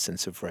and the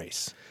essence of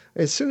race?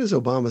 As soon as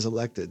Obama's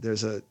elected,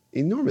 there's an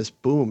enormous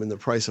boom in the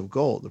price of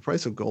gold. The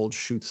price of gold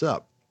shoots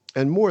up.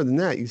 And more than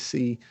that, you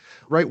see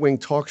right-wing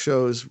talk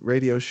shows,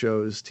 radio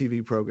shows,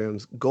 TV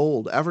programs,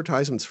 gold,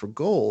 advertisements for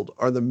gold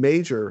are the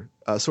major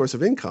source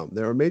of income.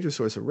 They're a major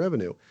source of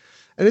revenue.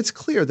 And it's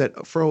clear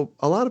that for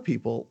a lot of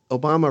people,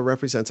 Obama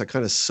represents a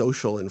kind of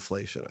social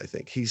inflation, I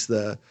think. He's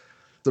the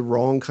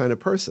wrong kind of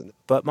person.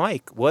 But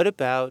Mike, what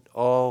about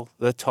all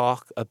the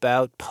talk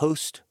about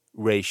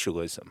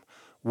post-racialism?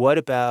 What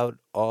about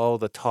all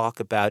the talk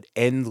about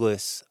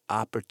endless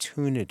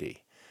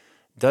opportunity?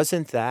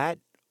 Doesn't that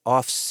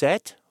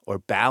offset or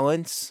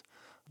balance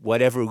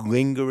whatever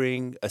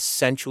lingering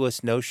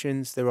essentialist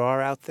notions there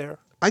are out there?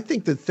 I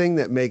think the thing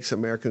that makes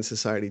American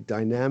society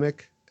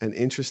dynamic and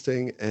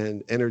interesting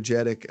and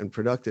energetic and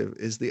productive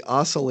is the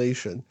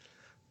oscillation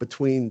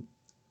between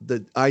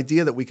the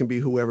idea that we can be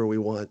whoever we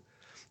want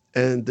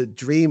and the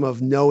dream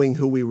of knowing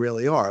who we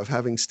really are, of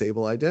having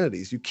stable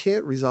identities. You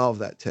can't resolve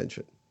that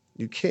tension.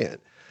 You can't.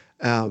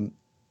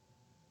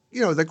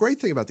 The great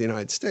thing about the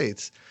United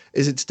States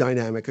is its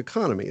dynamic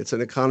economy. It's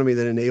an economy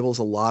that enables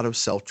a lot of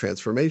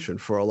self-transformation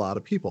for a lot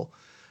of people.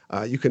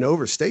 You can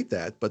overstate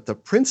that, but the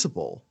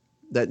principle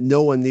that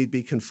no one need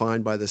be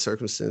confined by the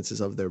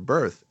circumstances of their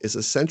birth is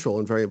a central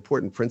and very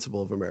important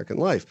principle of American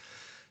life.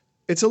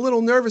 It's a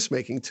little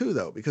nervous-making too,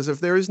 though, because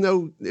if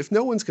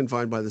no one's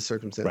confined by the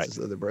circumstances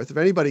of their birth, if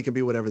anybody can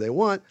be whatever they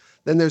want,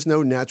 then there's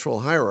no natural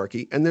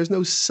hierarchy and there's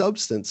no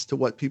substance to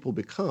what people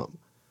become.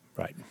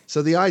 Right.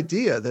 So the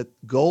idea that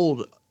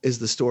gold is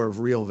the store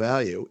of real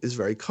value is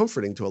very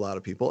comforting to a lot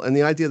of people. And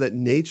the idea that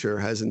nature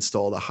has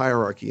installed a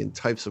hierarchy in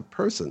types of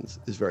persons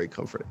is very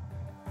comforting.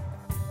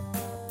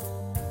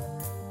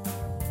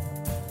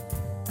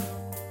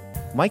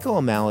 Michael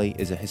O'Malley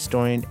is a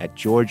historian at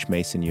George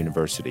Mason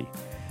University.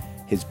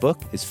 His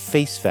book is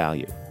Face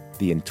Value: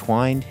 The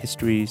Entwined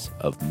Histories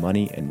of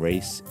Money and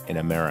Race in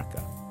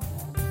America.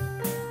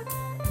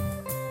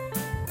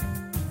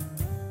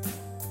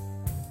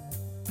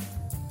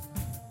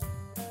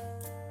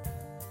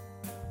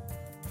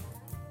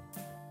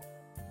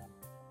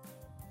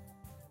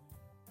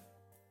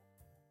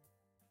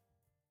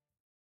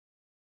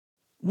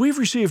 We've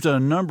received a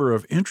number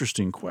of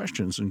interesting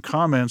questions and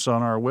comments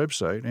on our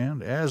website,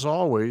 and as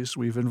always,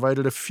 we've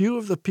invited a few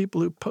of the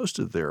people who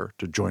posted there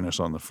to join us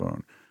on the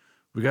phone.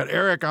 We got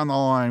Eric on the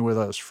line with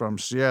us from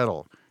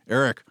Seattle.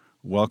 Eric,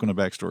 welcome to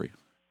Backstory.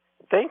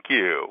 Thank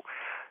you.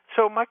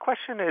 So my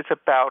question is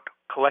about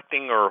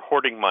collecting or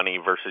hoarding money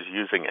versus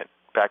using it.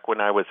 Back when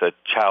I was a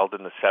child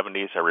in the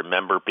 70s, I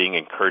remember being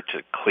encouraged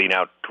to clean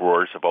out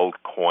drawers of old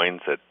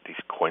coins, that these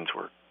coins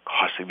were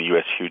costing the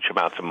U.S. huge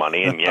amounts of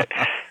money, and yet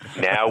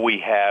now we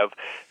have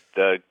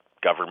the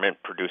government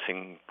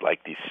producing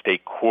like these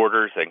state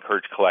quarters that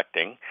encourage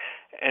collecting.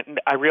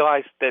 And I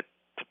realized that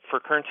for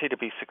currency to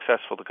be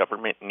successful, the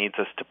government needs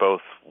us to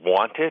both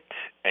want it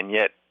and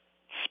yet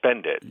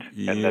spend it.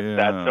 And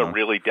that's a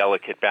really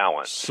delicate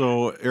balance.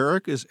 So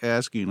Eric is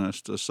asking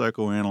us to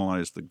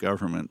psychoanalyze the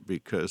government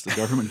because the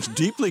government is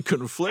deeply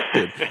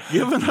conflicted,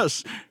 giving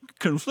us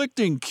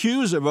conflicting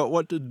cues about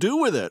what to do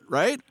with it,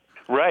 right?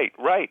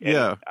 Right.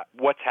 Yeah. And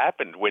what's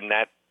happened when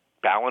that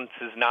balance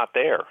is not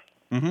there?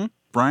 Mm-hmm.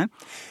 Brian?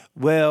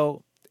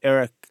 Well,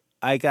 Eric,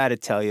 I got to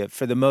tell you,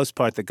 for the most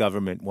part, the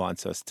government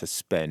wants us to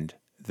spend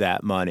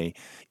that money.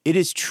 It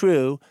is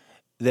true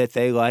that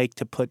they like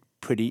to put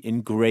pretty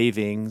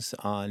engravings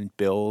on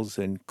bills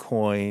and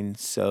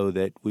coins so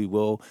that we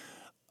will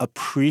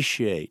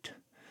appreciate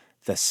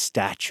the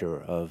stature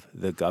of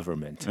the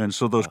government. And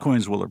so those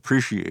coins will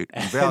appreciate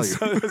in value.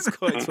 So those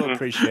coins will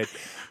appreciate.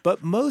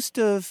 But most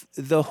of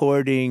the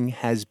hoarding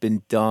has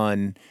been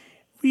done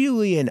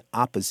really in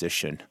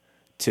opposition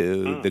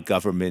to the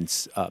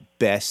government's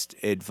best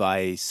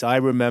advice. I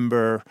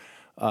remember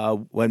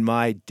when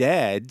my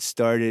dad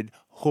started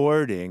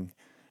hoarding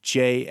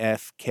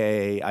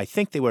JFK, I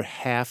think they were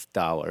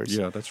 $50.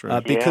 Yeah, that's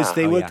right. Because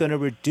they were going to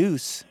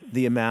reduce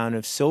the amount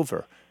of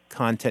silver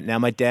content. Now,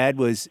 my dad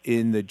was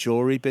in the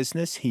jewelry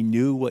business. He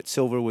knew what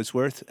silver was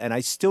worth, and I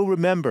still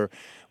remember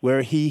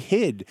where he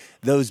hid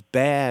those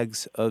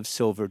bags of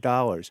silver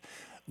dollars.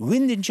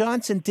 Lyndon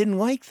Johnson didn't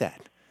like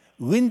that.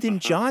 Lyndon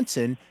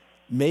Johnson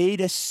made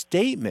a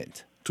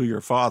statement to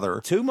your father,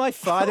 to my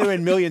father,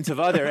 and millions of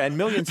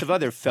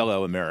other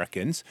fellow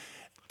Americans.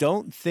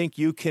 Don't think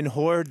you can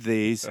hoard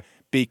these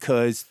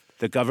because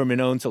the government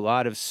owns a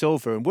lot of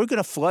silver, and we're going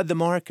to flood the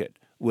market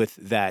with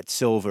that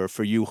silver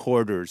for you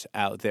hoarders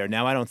out there.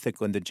 Now, I don't think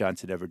Lyndon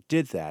Johnson ever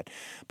did that.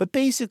 But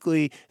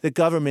basically, the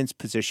government's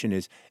position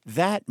is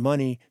that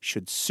money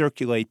should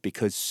circulate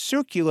because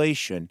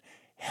circulation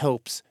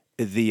helps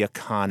the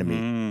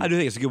economy. I do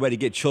think it's a good way to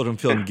get children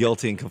feeling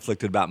guilty and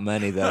conflicted about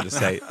money, though, to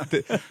say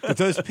that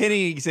those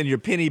pennies in your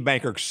penny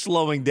bank are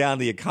slowing down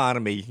the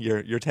economy.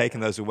 You're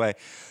taking those away.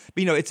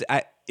 But, it's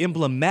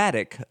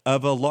emblematic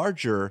of a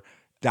larger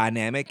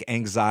dynamic,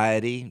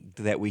 anxiety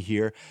that we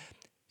hear.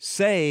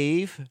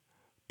 Save,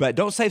 but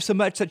don't save so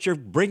much that you're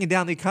bringing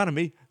down the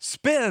economy.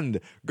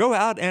 Spend. Go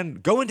out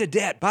and go into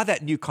debt. Buy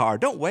that new car.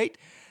 Don't wait.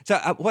 So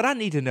what I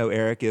need to know,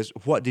 Eric, is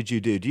what did you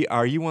do?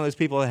 Are you one of those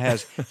people that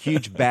has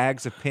huge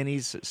bags of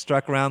pennies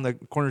stuck around the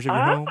corners of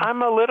your home?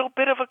 I'm a little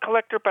bit of a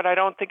collector, but I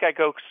don't think I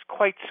go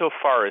quite so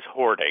far as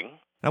hoarding.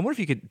 I wonder if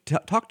you could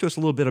talk to us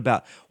a little bit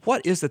about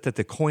what is it that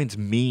the coins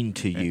mean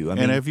to you? And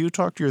have you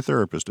talked to your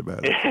therapist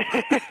about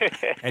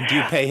it? And do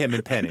you pay him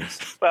in pennies?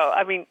 Well,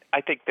 I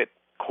think that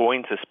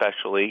coins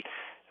especially,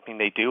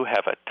 they do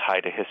have a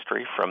tie to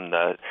history from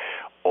the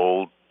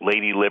old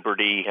Lady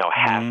Liberty,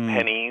 half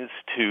pennies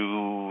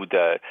to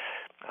the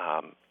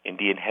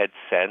Indian head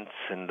cents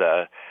and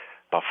the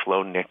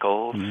Buffalo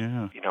nickels.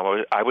 Yeah.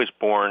 I was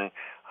born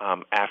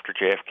after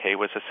JFK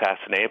was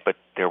assassinated, but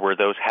there were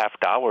those half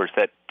dollars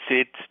that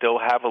did still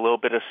have a little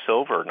bit of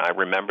silver, and I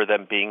remember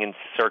them being in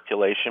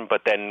circulation,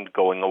 but then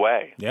going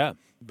away. Yeah,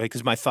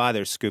 because my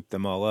father scooped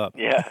them all up.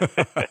 Yeah.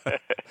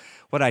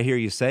 What I hear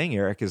you saying,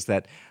 Eric, is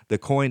that the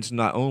coins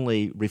not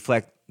only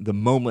reflect the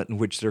moment in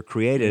which they're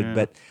created,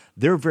 but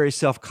they're a very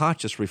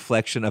self-conscious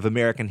reflection of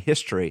American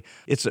history.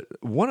 It's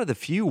one of the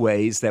few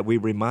ways that we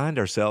remind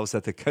ourselves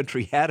that the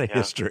country had a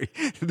history,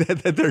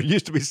 that there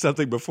used to be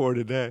something before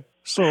today.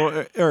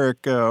 So,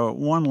 Eric,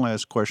 one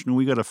last question.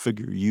 We got to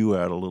figure you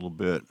out a little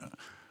bit.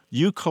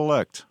 You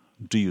collect.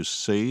 Do you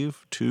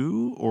save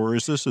too, or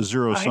is this a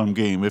zero-sum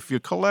game? If you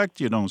collect,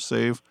 you don't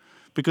save,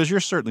 because you're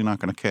certainly not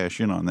going to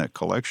cash in on that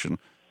collection.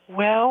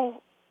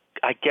 Well,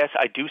 I guess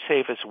I do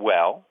save as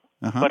well,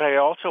 but I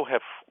also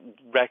have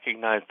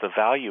recognized the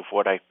value of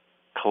what I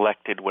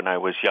collected when I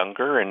was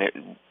younger, and it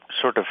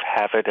sort of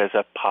have it as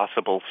a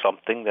possible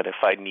something that if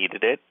I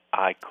needed it,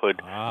 I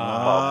could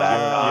fall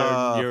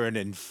back on. You're an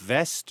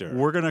investor.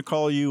 We're going to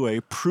call you a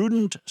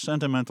prudent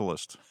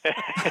sentimentalist.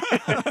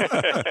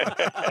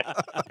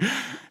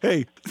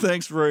 Hey,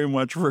 thanks very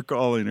much for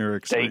calling,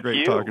 Eric. It's been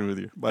great talking with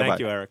you. Bye-bye. Thank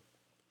you, Eric.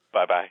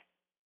 Bye-bye.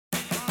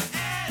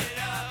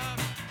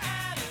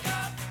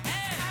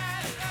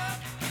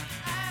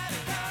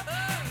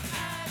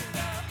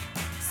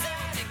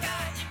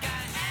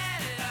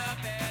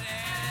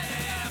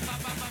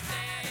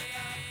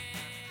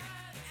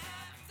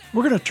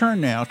 We're going to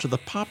turn now to the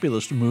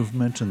populist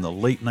movement in the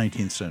late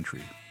 19th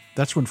century.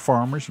 That's when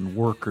farmers and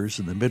workers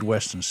in the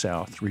Midwest and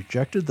South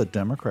rejected the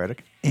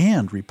Democratic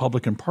and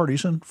Republican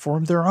parties and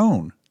formed their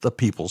own, the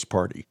People's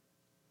Party.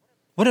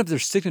 One of their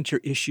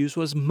signature issues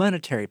was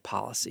monetary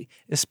policy,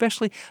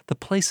 especially the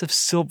place of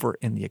silver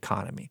in the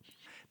economy.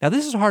 Now,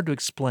 this is hard to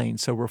explain,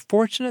 so we're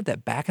fortunate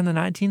that back in the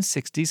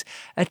 1960s,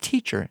 a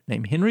teacher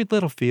named Henry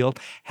Littlefield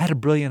had a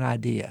brilliant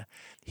idea.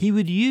 He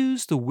would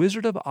use The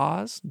Wizard of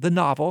Oz, the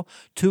novel,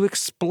 to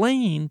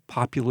explain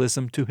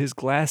populism to his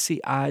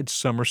glassy-eyed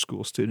summer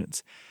school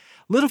students.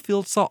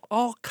 Littlefield saw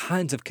all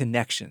kinds of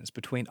connections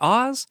between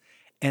Oz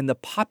and the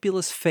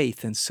populist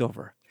faith in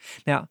silver.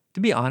 Now,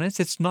 to be honest,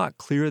 it's not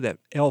clear that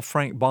L.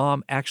 Frank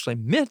Baum actually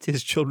meant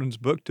his children's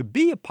book to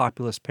be a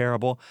populist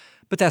parable,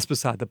 but that's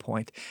beside the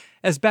point.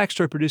 As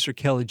Backstory producer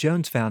Kelly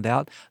Jones found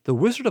out, The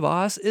Wizard of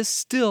Oz is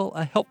still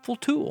a helpful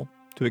tool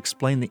to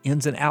explain the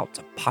ins and outs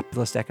of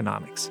populist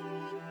economics.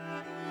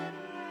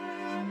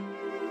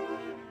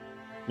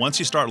 Once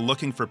you start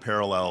looking for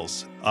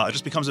parallels, it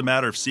just becomes a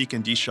matter of seek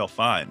and ye shall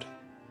find.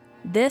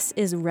 This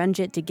is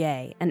Ranjit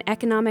Degay, an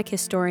economic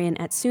historian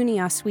at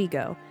SUNY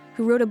Oswego,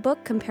 who wrote a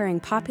book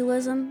comparing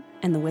populism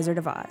and The Wizard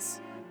of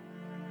Oz.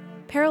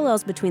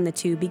 Parallels between the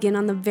two begin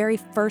on the very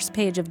first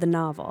page of the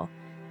novel,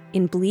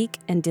 in bleak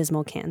and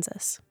dismal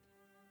Kansas.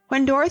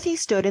 When Dorothy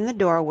stood in the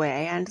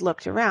doorway and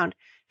looked around,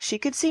 she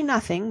could see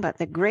nothing but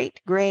the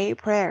great gray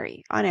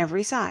prairie on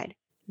every side.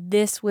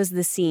 This was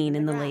the scene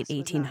in the late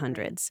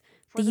 1800s.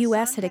 The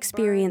U.S. had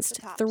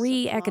experienced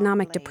 3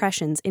 economic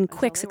depressions in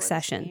quick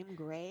succession,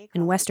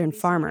 and Western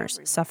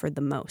farmers suffered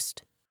the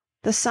most.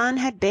 The sun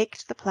had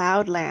baked the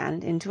plowed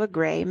land into a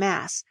gray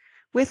mass,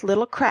 with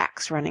little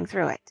cracks running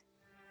through it.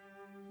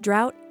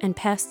 Drought and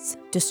pests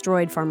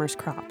destroyed farmers'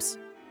 crops.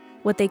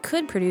 What they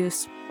could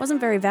produce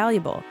wasn't very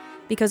valuable,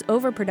 because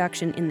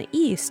overproduction in the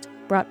East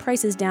brought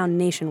prices down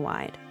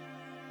nationwide.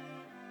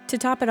 To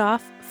top it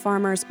off,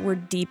 farmers were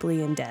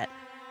deeply in debt.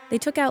 They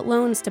took out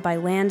loans to buy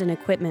land and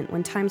equipment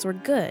when times were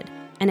good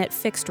and at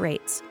fixed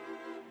rates.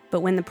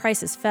 But when the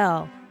prices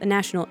fell, the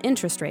national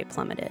interest rate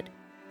plummeted.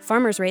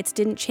 Farmers' rates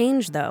didn't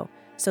change, though,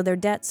 so their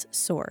debts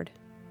soared.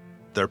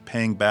 They're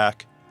paying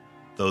back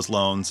those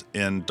loans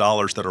in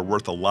dollars that are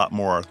worth a lot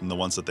more than the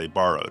ones that they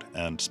borrowed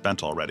and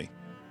spent already.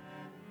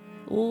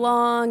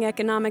 Long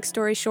economic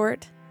story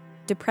short,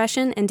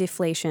 depression and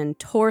deflation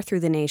tore through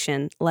the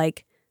nation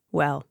like,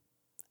 well,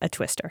 a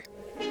twister.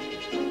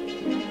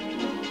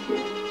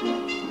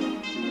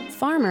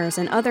 Farmers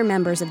and other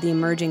members of the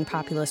emerging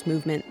populist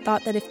movement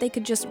thought that if they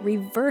could just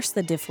reverse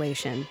the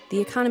deflation, the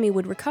economy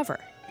would recover.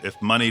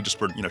 If money just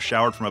were,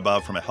 showered from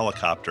above from a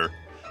helicopter,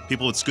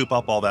 people would scoop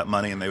up all that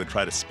money and they would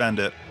try to spend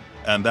it,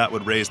 and that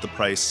would raise the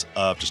price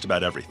of just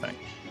about everything.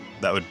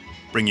 That would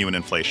bring you an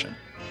inflation.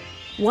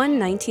 One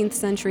 19th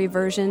century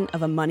version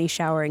of a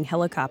money-showering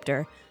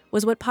helicopter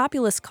was what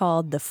populists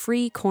called the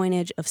free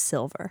coinage of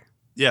silver.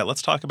 Yeah,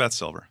 let's talk about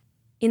silver.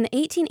 In the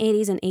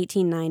 1880s and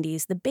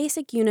 1890s, the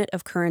basic unit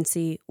of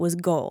currency was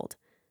gold.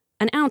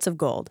 An ounce of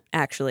gold,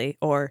 actually,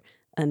 or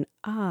an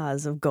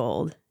oz of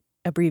gold,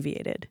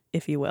 abbreviated,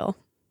 if you will.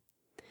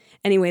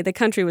 Anyway, the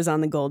country was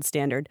on the gold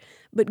standard,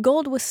 but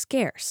gold was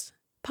scarce.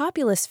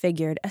 Populists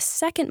figured a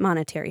second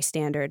monetary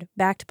standard,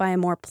 backed by a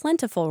more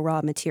plentiful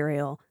raw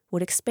material,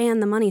 would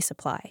expand the money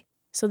supply.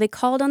 So they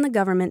called on the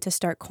government to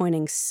start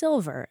coining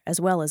silver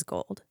as well as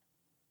gold.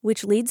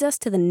 Which leads us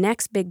to the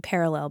next big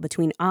parallel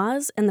between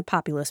Oz and the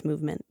populist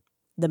movement,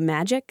 the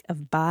magic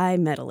of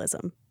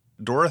bimetallism.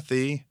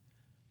 Dorothy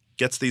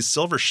gets these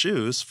silver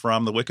shoes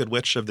from the Wicked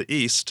Witch of the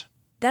East.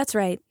 That's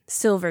right,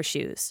 silver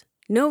shoes.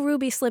 No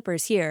ruby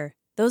slippers here.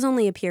 Those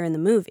only appear in the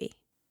movie.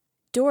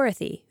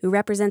 Dorothy, who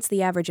represents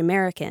the average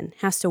American,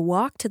 has to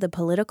walk to the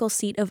political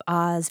seat of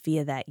Oz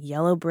via that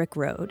yellow brick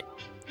road.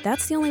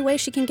 That's the only way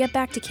she can get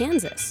back to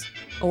Kansas.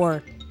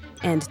 Or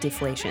end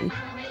deflation.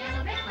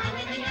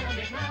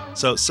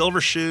 So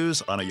silver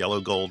shoes on a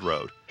yellow gold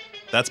road.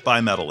 That's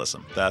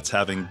bimetallism. That's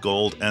having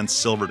gold and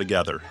silver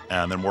together,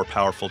 and they're more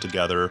powerful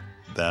together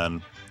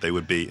than they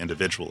would be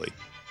individually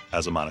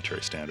as a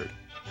monetary standard.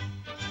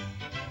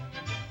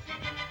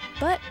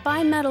 But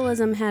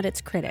bimetallism had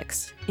its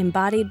critics,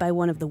 embodied by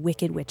one of the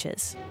Wicked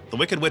Witches. The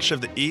Wicked Witch of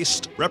the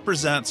East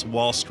represents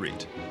Wall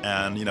Street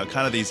and,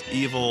 kind of these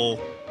evil,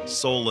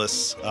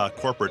 soulless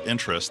corporate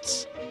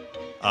interests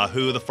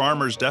who the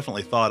farmers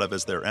definitely thought of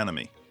as their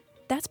enemy.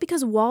 That's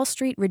because Wall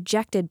Street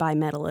rejected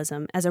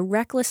bimetallism as a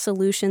reckless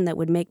solution that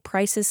would make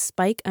prices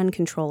spike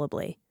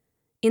uncontrollably.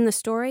 In the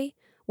story,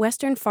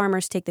 Western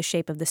farmers take the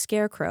shape of the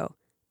scarecrow,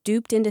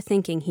 duped into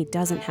thinking he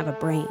doesn't have a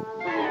brain.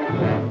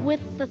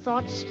 With the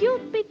thoughts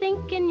you'd be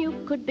thinking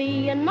you could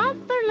be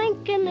another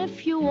Lincoln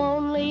if you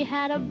only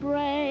had a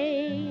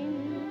brain.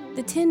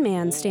 The Tin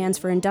Man stands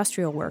for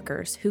industrial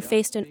workers who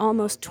faced an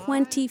almost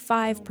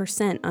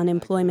 25%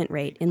 unemployment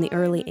rate in the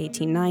early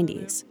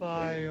 1890s. If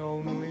I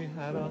only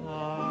had a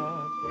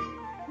heart,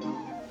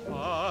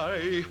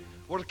 I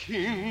were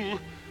king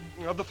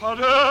of the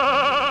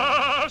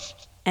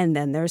forest. And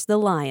then there's the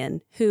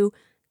Lion, who,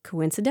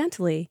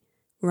 coincidentally,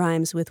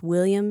 rhymes with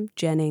William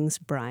Jennings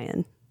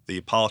Bryan. The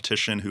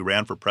politician who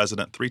ran for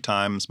president 3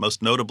 times,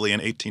 most notably in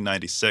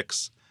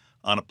 1896,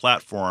 on a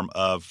platform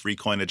of free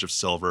coinage of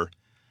silver,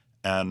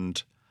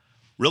 and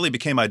really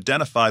became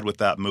identified with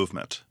that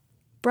movement.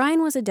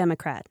 Bryan was a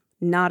Democrat,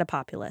 not a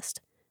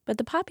populist. But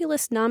the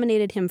populists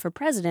nominated him for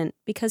president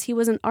because he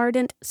was an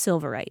ardent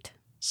Silverite.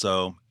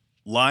 So,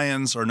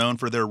 lions are known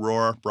for their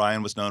roar.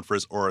 Bryan was known for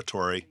his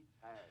oratory.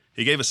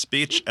 He gave a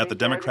speech at the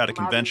Democratic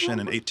Convention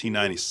in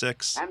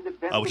 1896,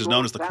 which is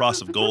known as the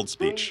Cross of Gold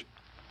speech.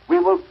 We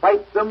will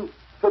fight them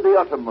to the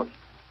uttermost.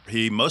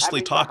 He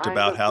mostly talked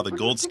about how the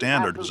gold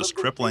standard was just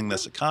crippling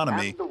this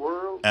economy,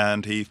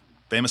 and he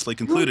famously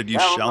concluded, "You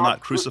shall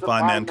not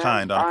crucify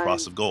mankind on a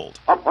cross of gold."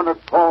 Upon a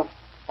cross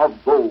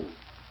of gold.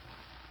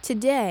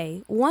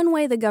 Today, one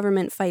way the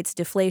government fights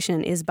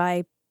deflation is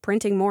by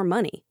printing more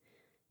money.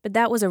 But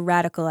that was a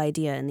radical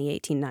idea in the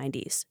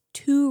 1890s,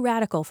 too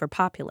radical for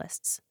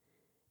populists.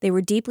 They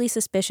were deeply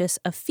suspicious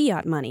of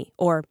fiat money,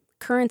 or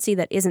currency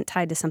that isn't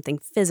tied to something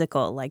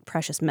physical like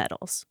precious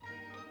metals.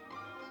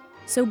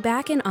 So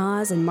back in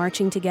Oz and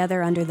marching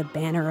together under the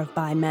banner of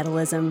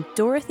bimetallism,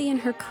 Dorothy and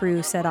her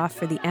crew set off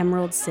for the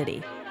Emerald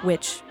City,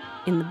 which,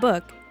 in the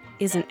book,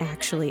 isn't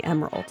actually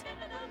emerald.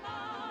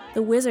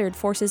 The wizard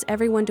forces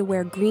everyone to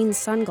wear green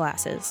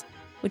sunglasses,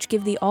 which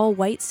give the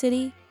all-white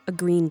city a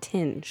green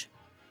tinge.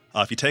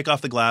 If you take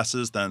off the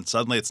glasses, then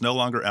suddenly it's no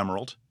longer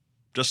emerald.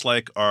 Just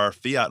like our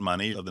fiat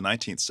money of the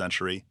 19th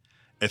century,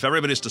 if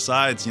everybody just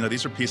decides,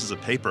 these are pieces of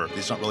paper,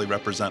 these don't really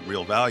represent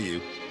real value,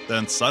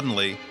 then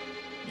suddenly,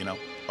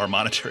 our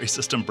monetary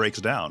system breaks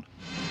down.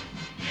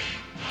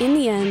 In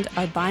the end,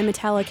 our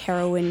bimetallic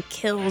heroine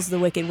kills the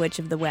Wicked Witch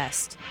of the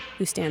West,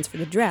 who stands for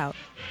the drought,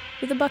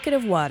 with a bucket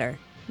of water,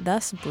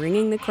 thus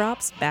bringing the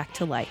crops back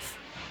to life.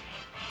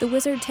 The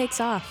wizard takes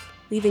off,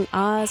 leaving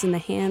Oz in the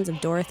hands of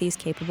Dorothy's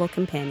capable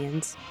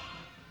companions.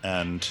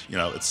 And,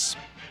 it's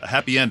a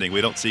happy ending.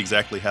 We don't see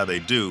exactly how they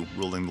do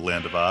ruling the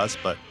land of Oz,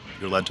 but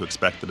you're led to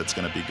expect that it's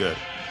going to be good.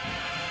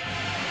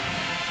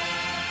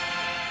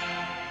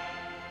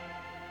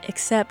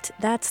 Except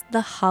that's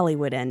the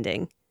Hollywood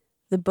ending.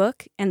 The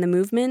book and the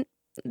movement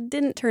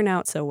didn't turn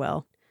out so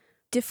well.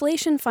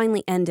 Deflation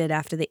finally ended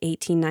after the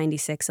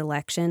 1896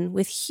 election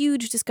with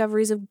huge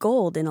discoveries of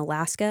gold in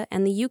Alaska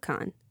and the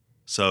Yukon.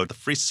 So the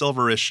free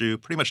silver issue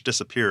pretty much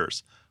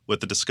disappears with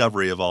the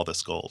discovery of all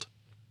this gold.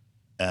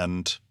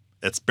 And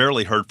it's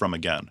barely heard from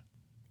again.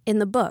 In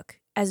the book,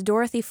 as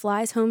Dorothy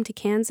flies home to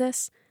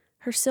Kansas,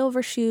 her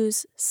silver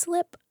shoes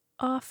slip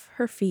off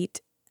her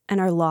feet and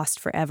are lost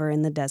forever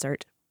in the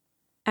desert.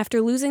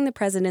 After losing the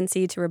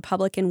presidency to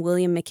Republican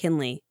William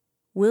McKinley,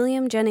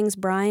 William Jennings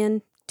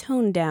Bryan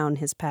toned down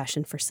his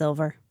passion for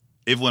silver.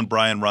 Even when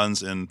Bryan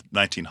runs in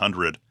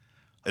 1900,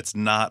 it's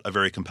not a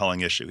very compelling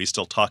issue. He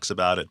still talks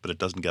about it, but it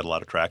doesn't get a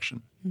lot of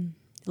traction.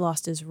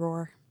 Lost his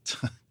roar.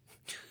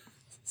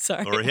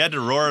 Sorry. Or he had to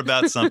roar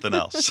about something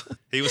else.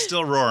 He was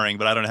still roaring,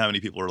 but I don't know how many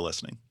people were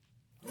listening.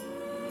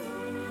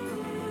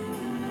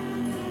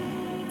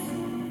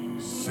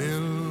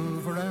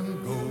 Silver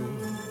and gold.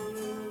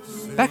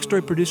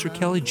 Backstory producer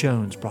Kelly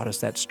Jones brought us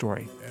that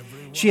story.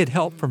 She had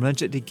help from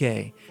Lindsay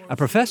Gay, a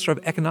professor of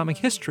economic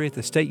history at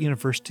the State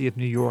University of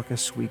New York,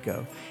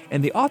 Oswego,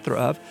 and the author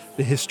of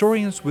The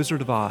Historian's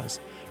Wizard of Oz,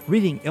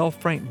 reading L.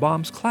 Frank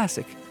Baum's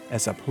classic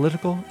as a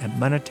political and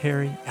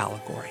monetary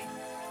allegory.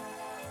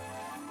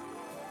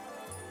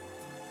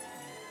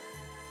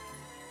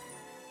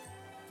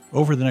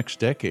 Over the next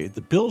decade,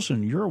 the bills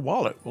in your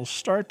wallet will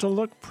start to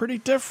look pretty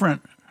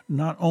different.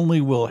 Not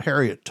only will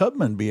Harriet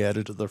Tubman be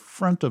added to the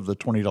front of the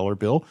 $20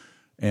 bill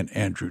and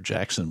Andrew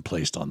Jackson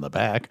placed on the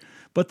back,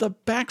 but the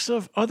backs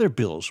of other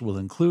bills will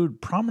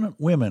include prominent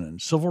women and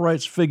civil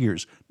rights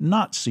figures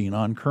not seen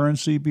on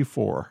currency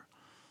before.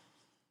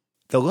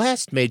 The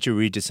last major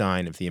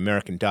redesign of the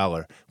American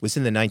dollar was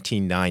in the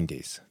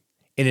 1990s.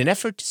 In an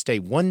effort to stay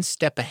one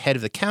step ahead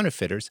of the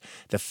counterfeiters,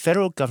 the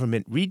federal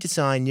government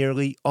redesigned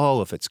nearly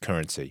all of its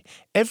currency.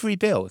 Every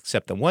bill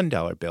except the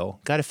 $1 bill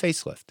got a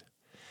facelift.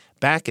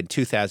 Back in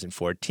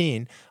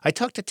 2014, I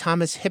talked to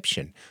Thomas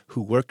Hipschen,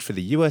 who worked for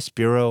the U.S.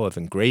 Bureau of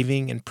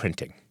Engraving and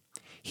Printing.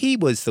 He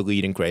was the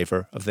lead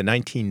engraver of the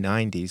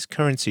 1990s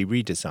currency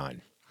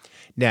redesign.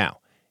 Now,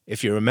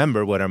 if you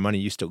remember what our money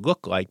used to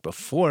look like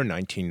before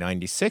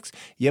 1996,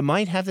 you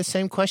might have the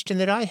same question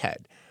that I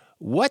had.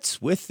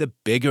 What's with the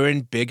bigger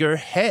and bigger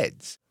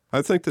heads?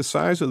 I think the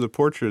size of the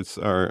portraits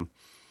are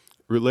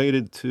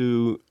related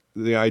to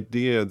the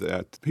idea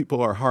that people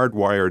are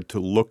hardwired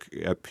to look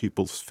at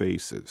people's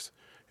faces.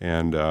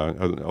 And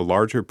a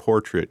larger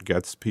portrait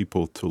gets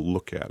people to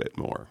look at it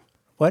more.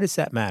 Why does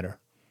that matter?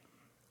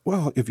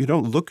 Well, if you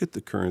don't look at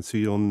the currency,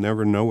 you'll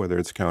never know whether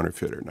it's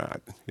counterfeit or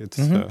not.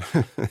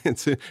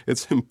 It's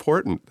it's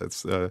important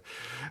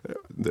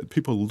that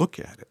people look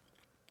at it.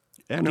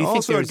 And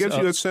also, it gives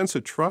you a sense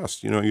of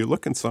trust. You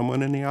look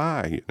someone in the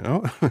eye,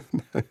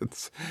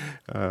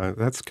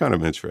 That's kind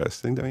of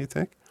interesting, don't you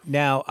think?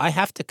 Now, I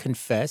have to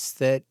confess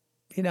that,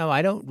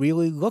 I don't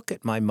really look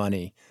at my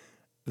money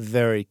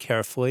very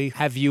carefully.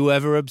 Have you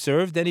ever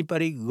observed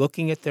anybody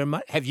looking at their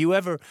money? Have you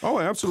ever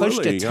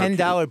pushed a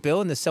 $10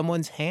 bill into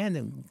someone's hand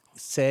and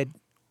said,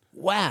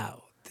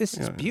 wow, this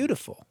is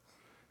beautiful?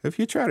 If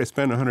you try to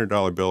spend a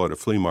 $100 bill at a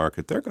flea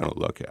market, they're going to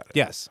look at it.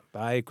 Yes,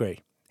 I agree.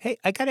 Hey,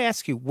 I got to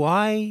ask you,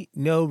 why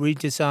no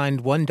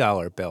redesigned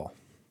 $1 bill?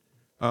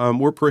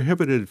 We're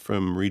prohibited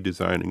from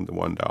redesigning the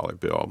 $1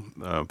 bill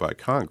by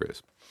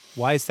Congress.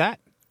 Why is that?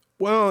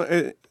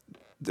 Well,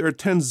 there are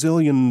 10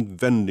 zillion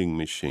vending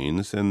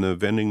machines, and the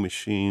vending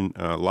machine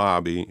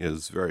lobby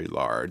is very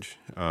large.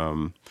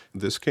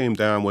 This came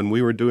down when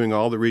we were doing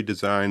all the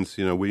redesigns.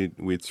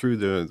 We threw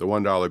the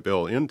 $1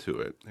 bill into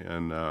it,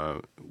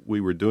 and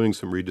we were doing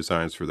some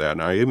redesigns for that,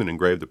 and I even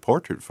engraved a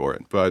portrait for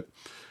it. But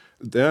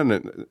then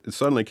it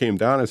suddenly came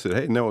down and said,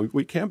 hey, no,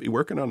 we can't be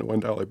working on the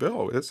 $1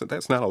 bill.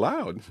 That's not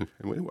allowed.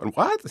 And we went,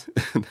 what?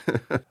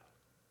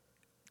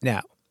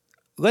 Now,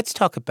 let's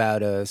talk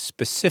about a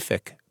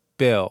specific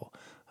bill.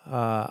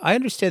 I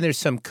understand there's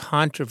some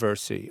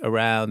controversy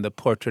around the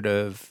portrait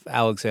of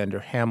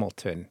Alexander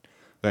Hamilton.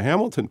 The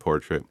Hamilton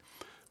portrait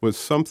was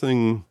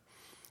something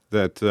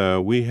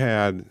that we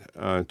had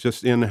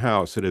just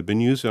in-house. It had been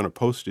used on a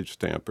postage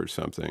stamp or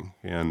something,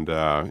 and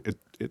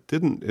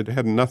it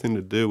had nothing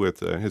to do with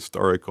the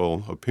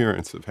historical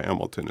appearance of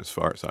Hamilton, as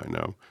far as I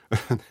know.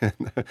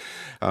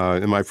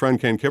 And my friend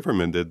Ken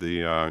Kipperman did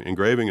the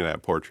engraving of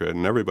that portrait,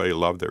 and everybody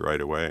loved it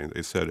right away.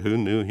 They said, who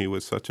knew he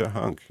was such a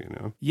hunk,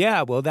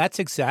 Yeah, well, that's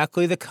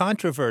exactly the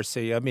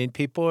controversy. I mean,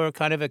 people are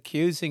kind of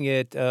accusing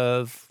it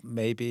of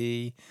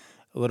maybe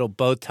a little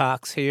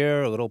Botox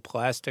here, a little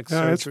plastic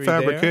surgery it's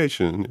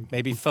fabrication. There.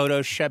 Maybe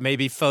Photoshop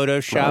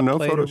No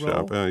played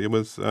Photoshop. A role. It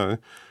was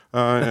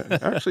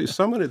actually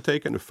someone had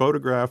taken a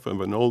photograph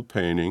of an old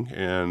painting,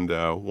 and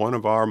one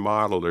of our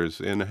modelers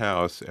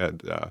in-house had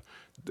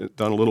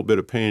done a little bit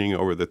of painting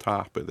over the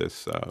top of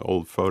this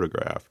old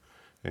photograph,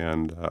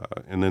 and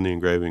then the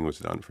engraving was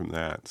done from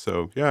that.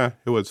 So yeah,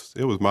 it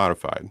was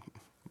modified.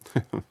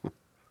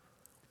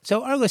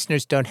 So our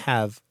listeners don't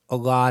have a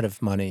lot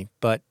of money,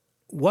 but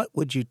what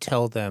would you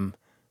tell them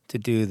to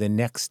do the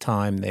next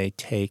time they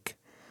take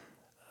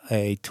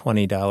a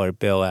 $20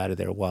 bill out of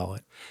their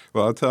wallet?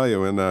 Well, I'll tell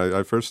you, when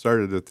I first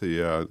started at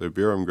the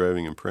Bureau of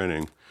Engraving and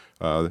Printing,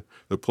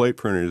 the plate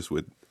printers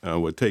would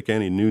take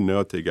any new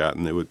note they got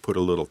and they would put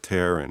a little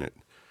tear in it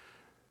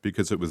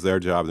because it was their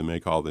job to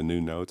make all the new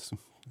notes.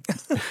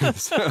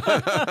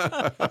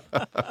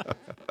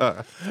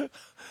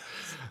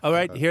 All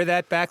right, hear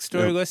that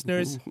backstory,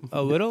 listeners?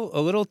 A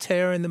little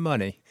tear in the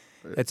money.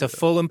 It's a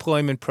full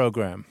employment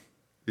program.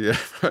 Yeah,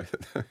 right.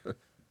 Yeah.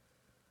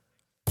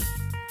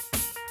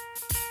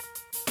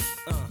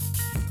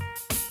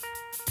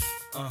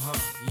 It's all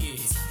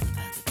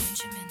about the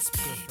Benjamins,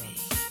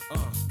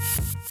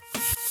 baby.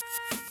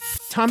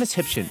 Thomas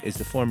Hipchen is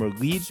the former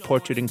lead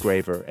portrait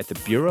engraver at the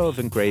Bureau of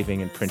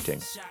Engraving and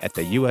Printing at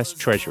the U.S.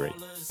 Treasury.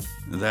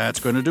 That's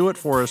going to do it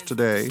for us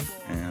today.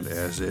 And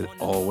as it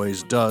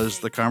always does,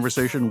 the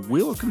conversation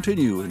will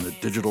continue in the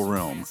digital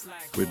realm.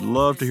 We'd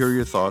love to hear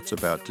your thoughts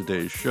about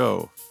today's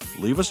show.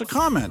 Leave us a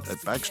comment at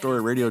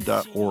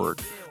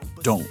backstoryradio.org.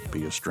 Don't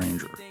be a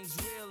stranger.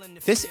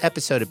 This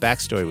episode of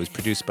Backstory was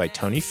produced by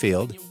Tony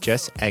Field,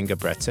 Jess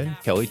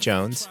Engebretson, Kelly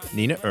Jones,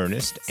 Nina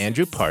Ernest,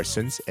 Andrew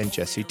Parsons, and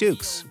Jesse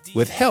Dukes,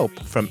 with help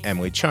from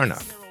Emily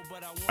Charnock.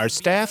 Our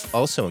staff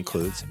also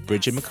includes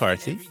Bridget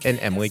McCarthy and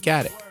Emily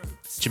Gaddick.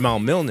 Jamal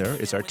Milner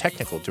is our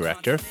technical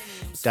director.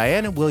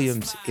 Diana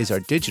Williams is our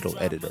digital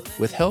editor,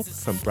 with help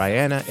from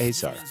Brianna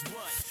Azar.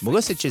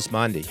 Melissa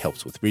Gismondi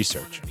helps with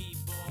research.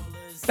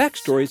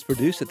 Backstory is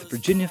produced at the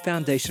Virginia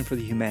Foundation for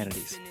the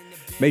Humanities.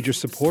 Major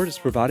support is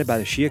provided by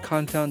the Shia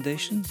Khan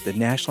Foundation, the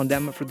National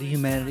Endowment for the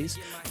Humanities,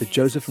 the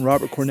Joseph and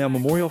Robert Cornell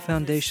Memorial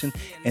Foundation,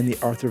 and the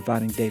Arthur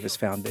Vining Davis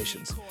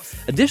Foundations.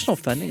 Additional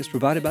funding is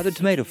provided by the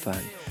Tomato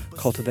Fund,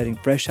 cultivating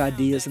fresh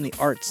ideas in the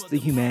arts, the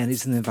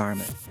humanities, and the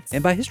environment,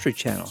 and by History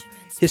Channel,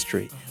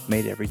 history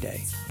made every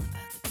day.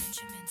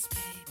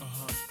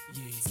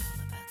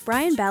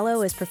 Brian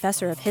Ballow is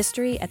professor of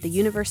history at the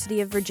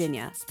University of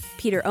Virginia.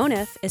 Peter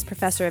Onuf is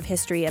professor of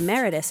history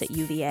emeritus at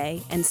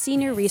UVA and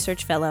senior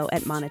research fellow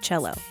at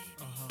Monticello.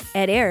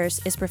 Ed Ayers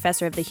is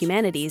professor of the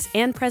humanities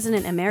and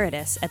president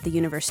emeritus at the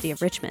University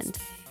of Richmond.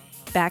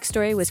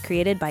 Backstory was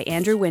created by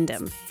Andrew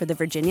Wyndham for the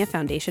Virginia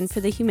Foundation for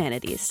the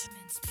Humanities.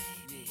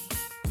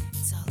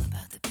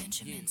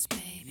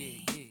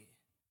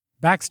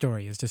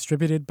 Backstory is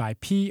distributed by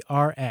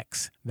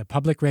PRX, the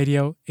Public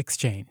Radio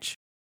Exchange.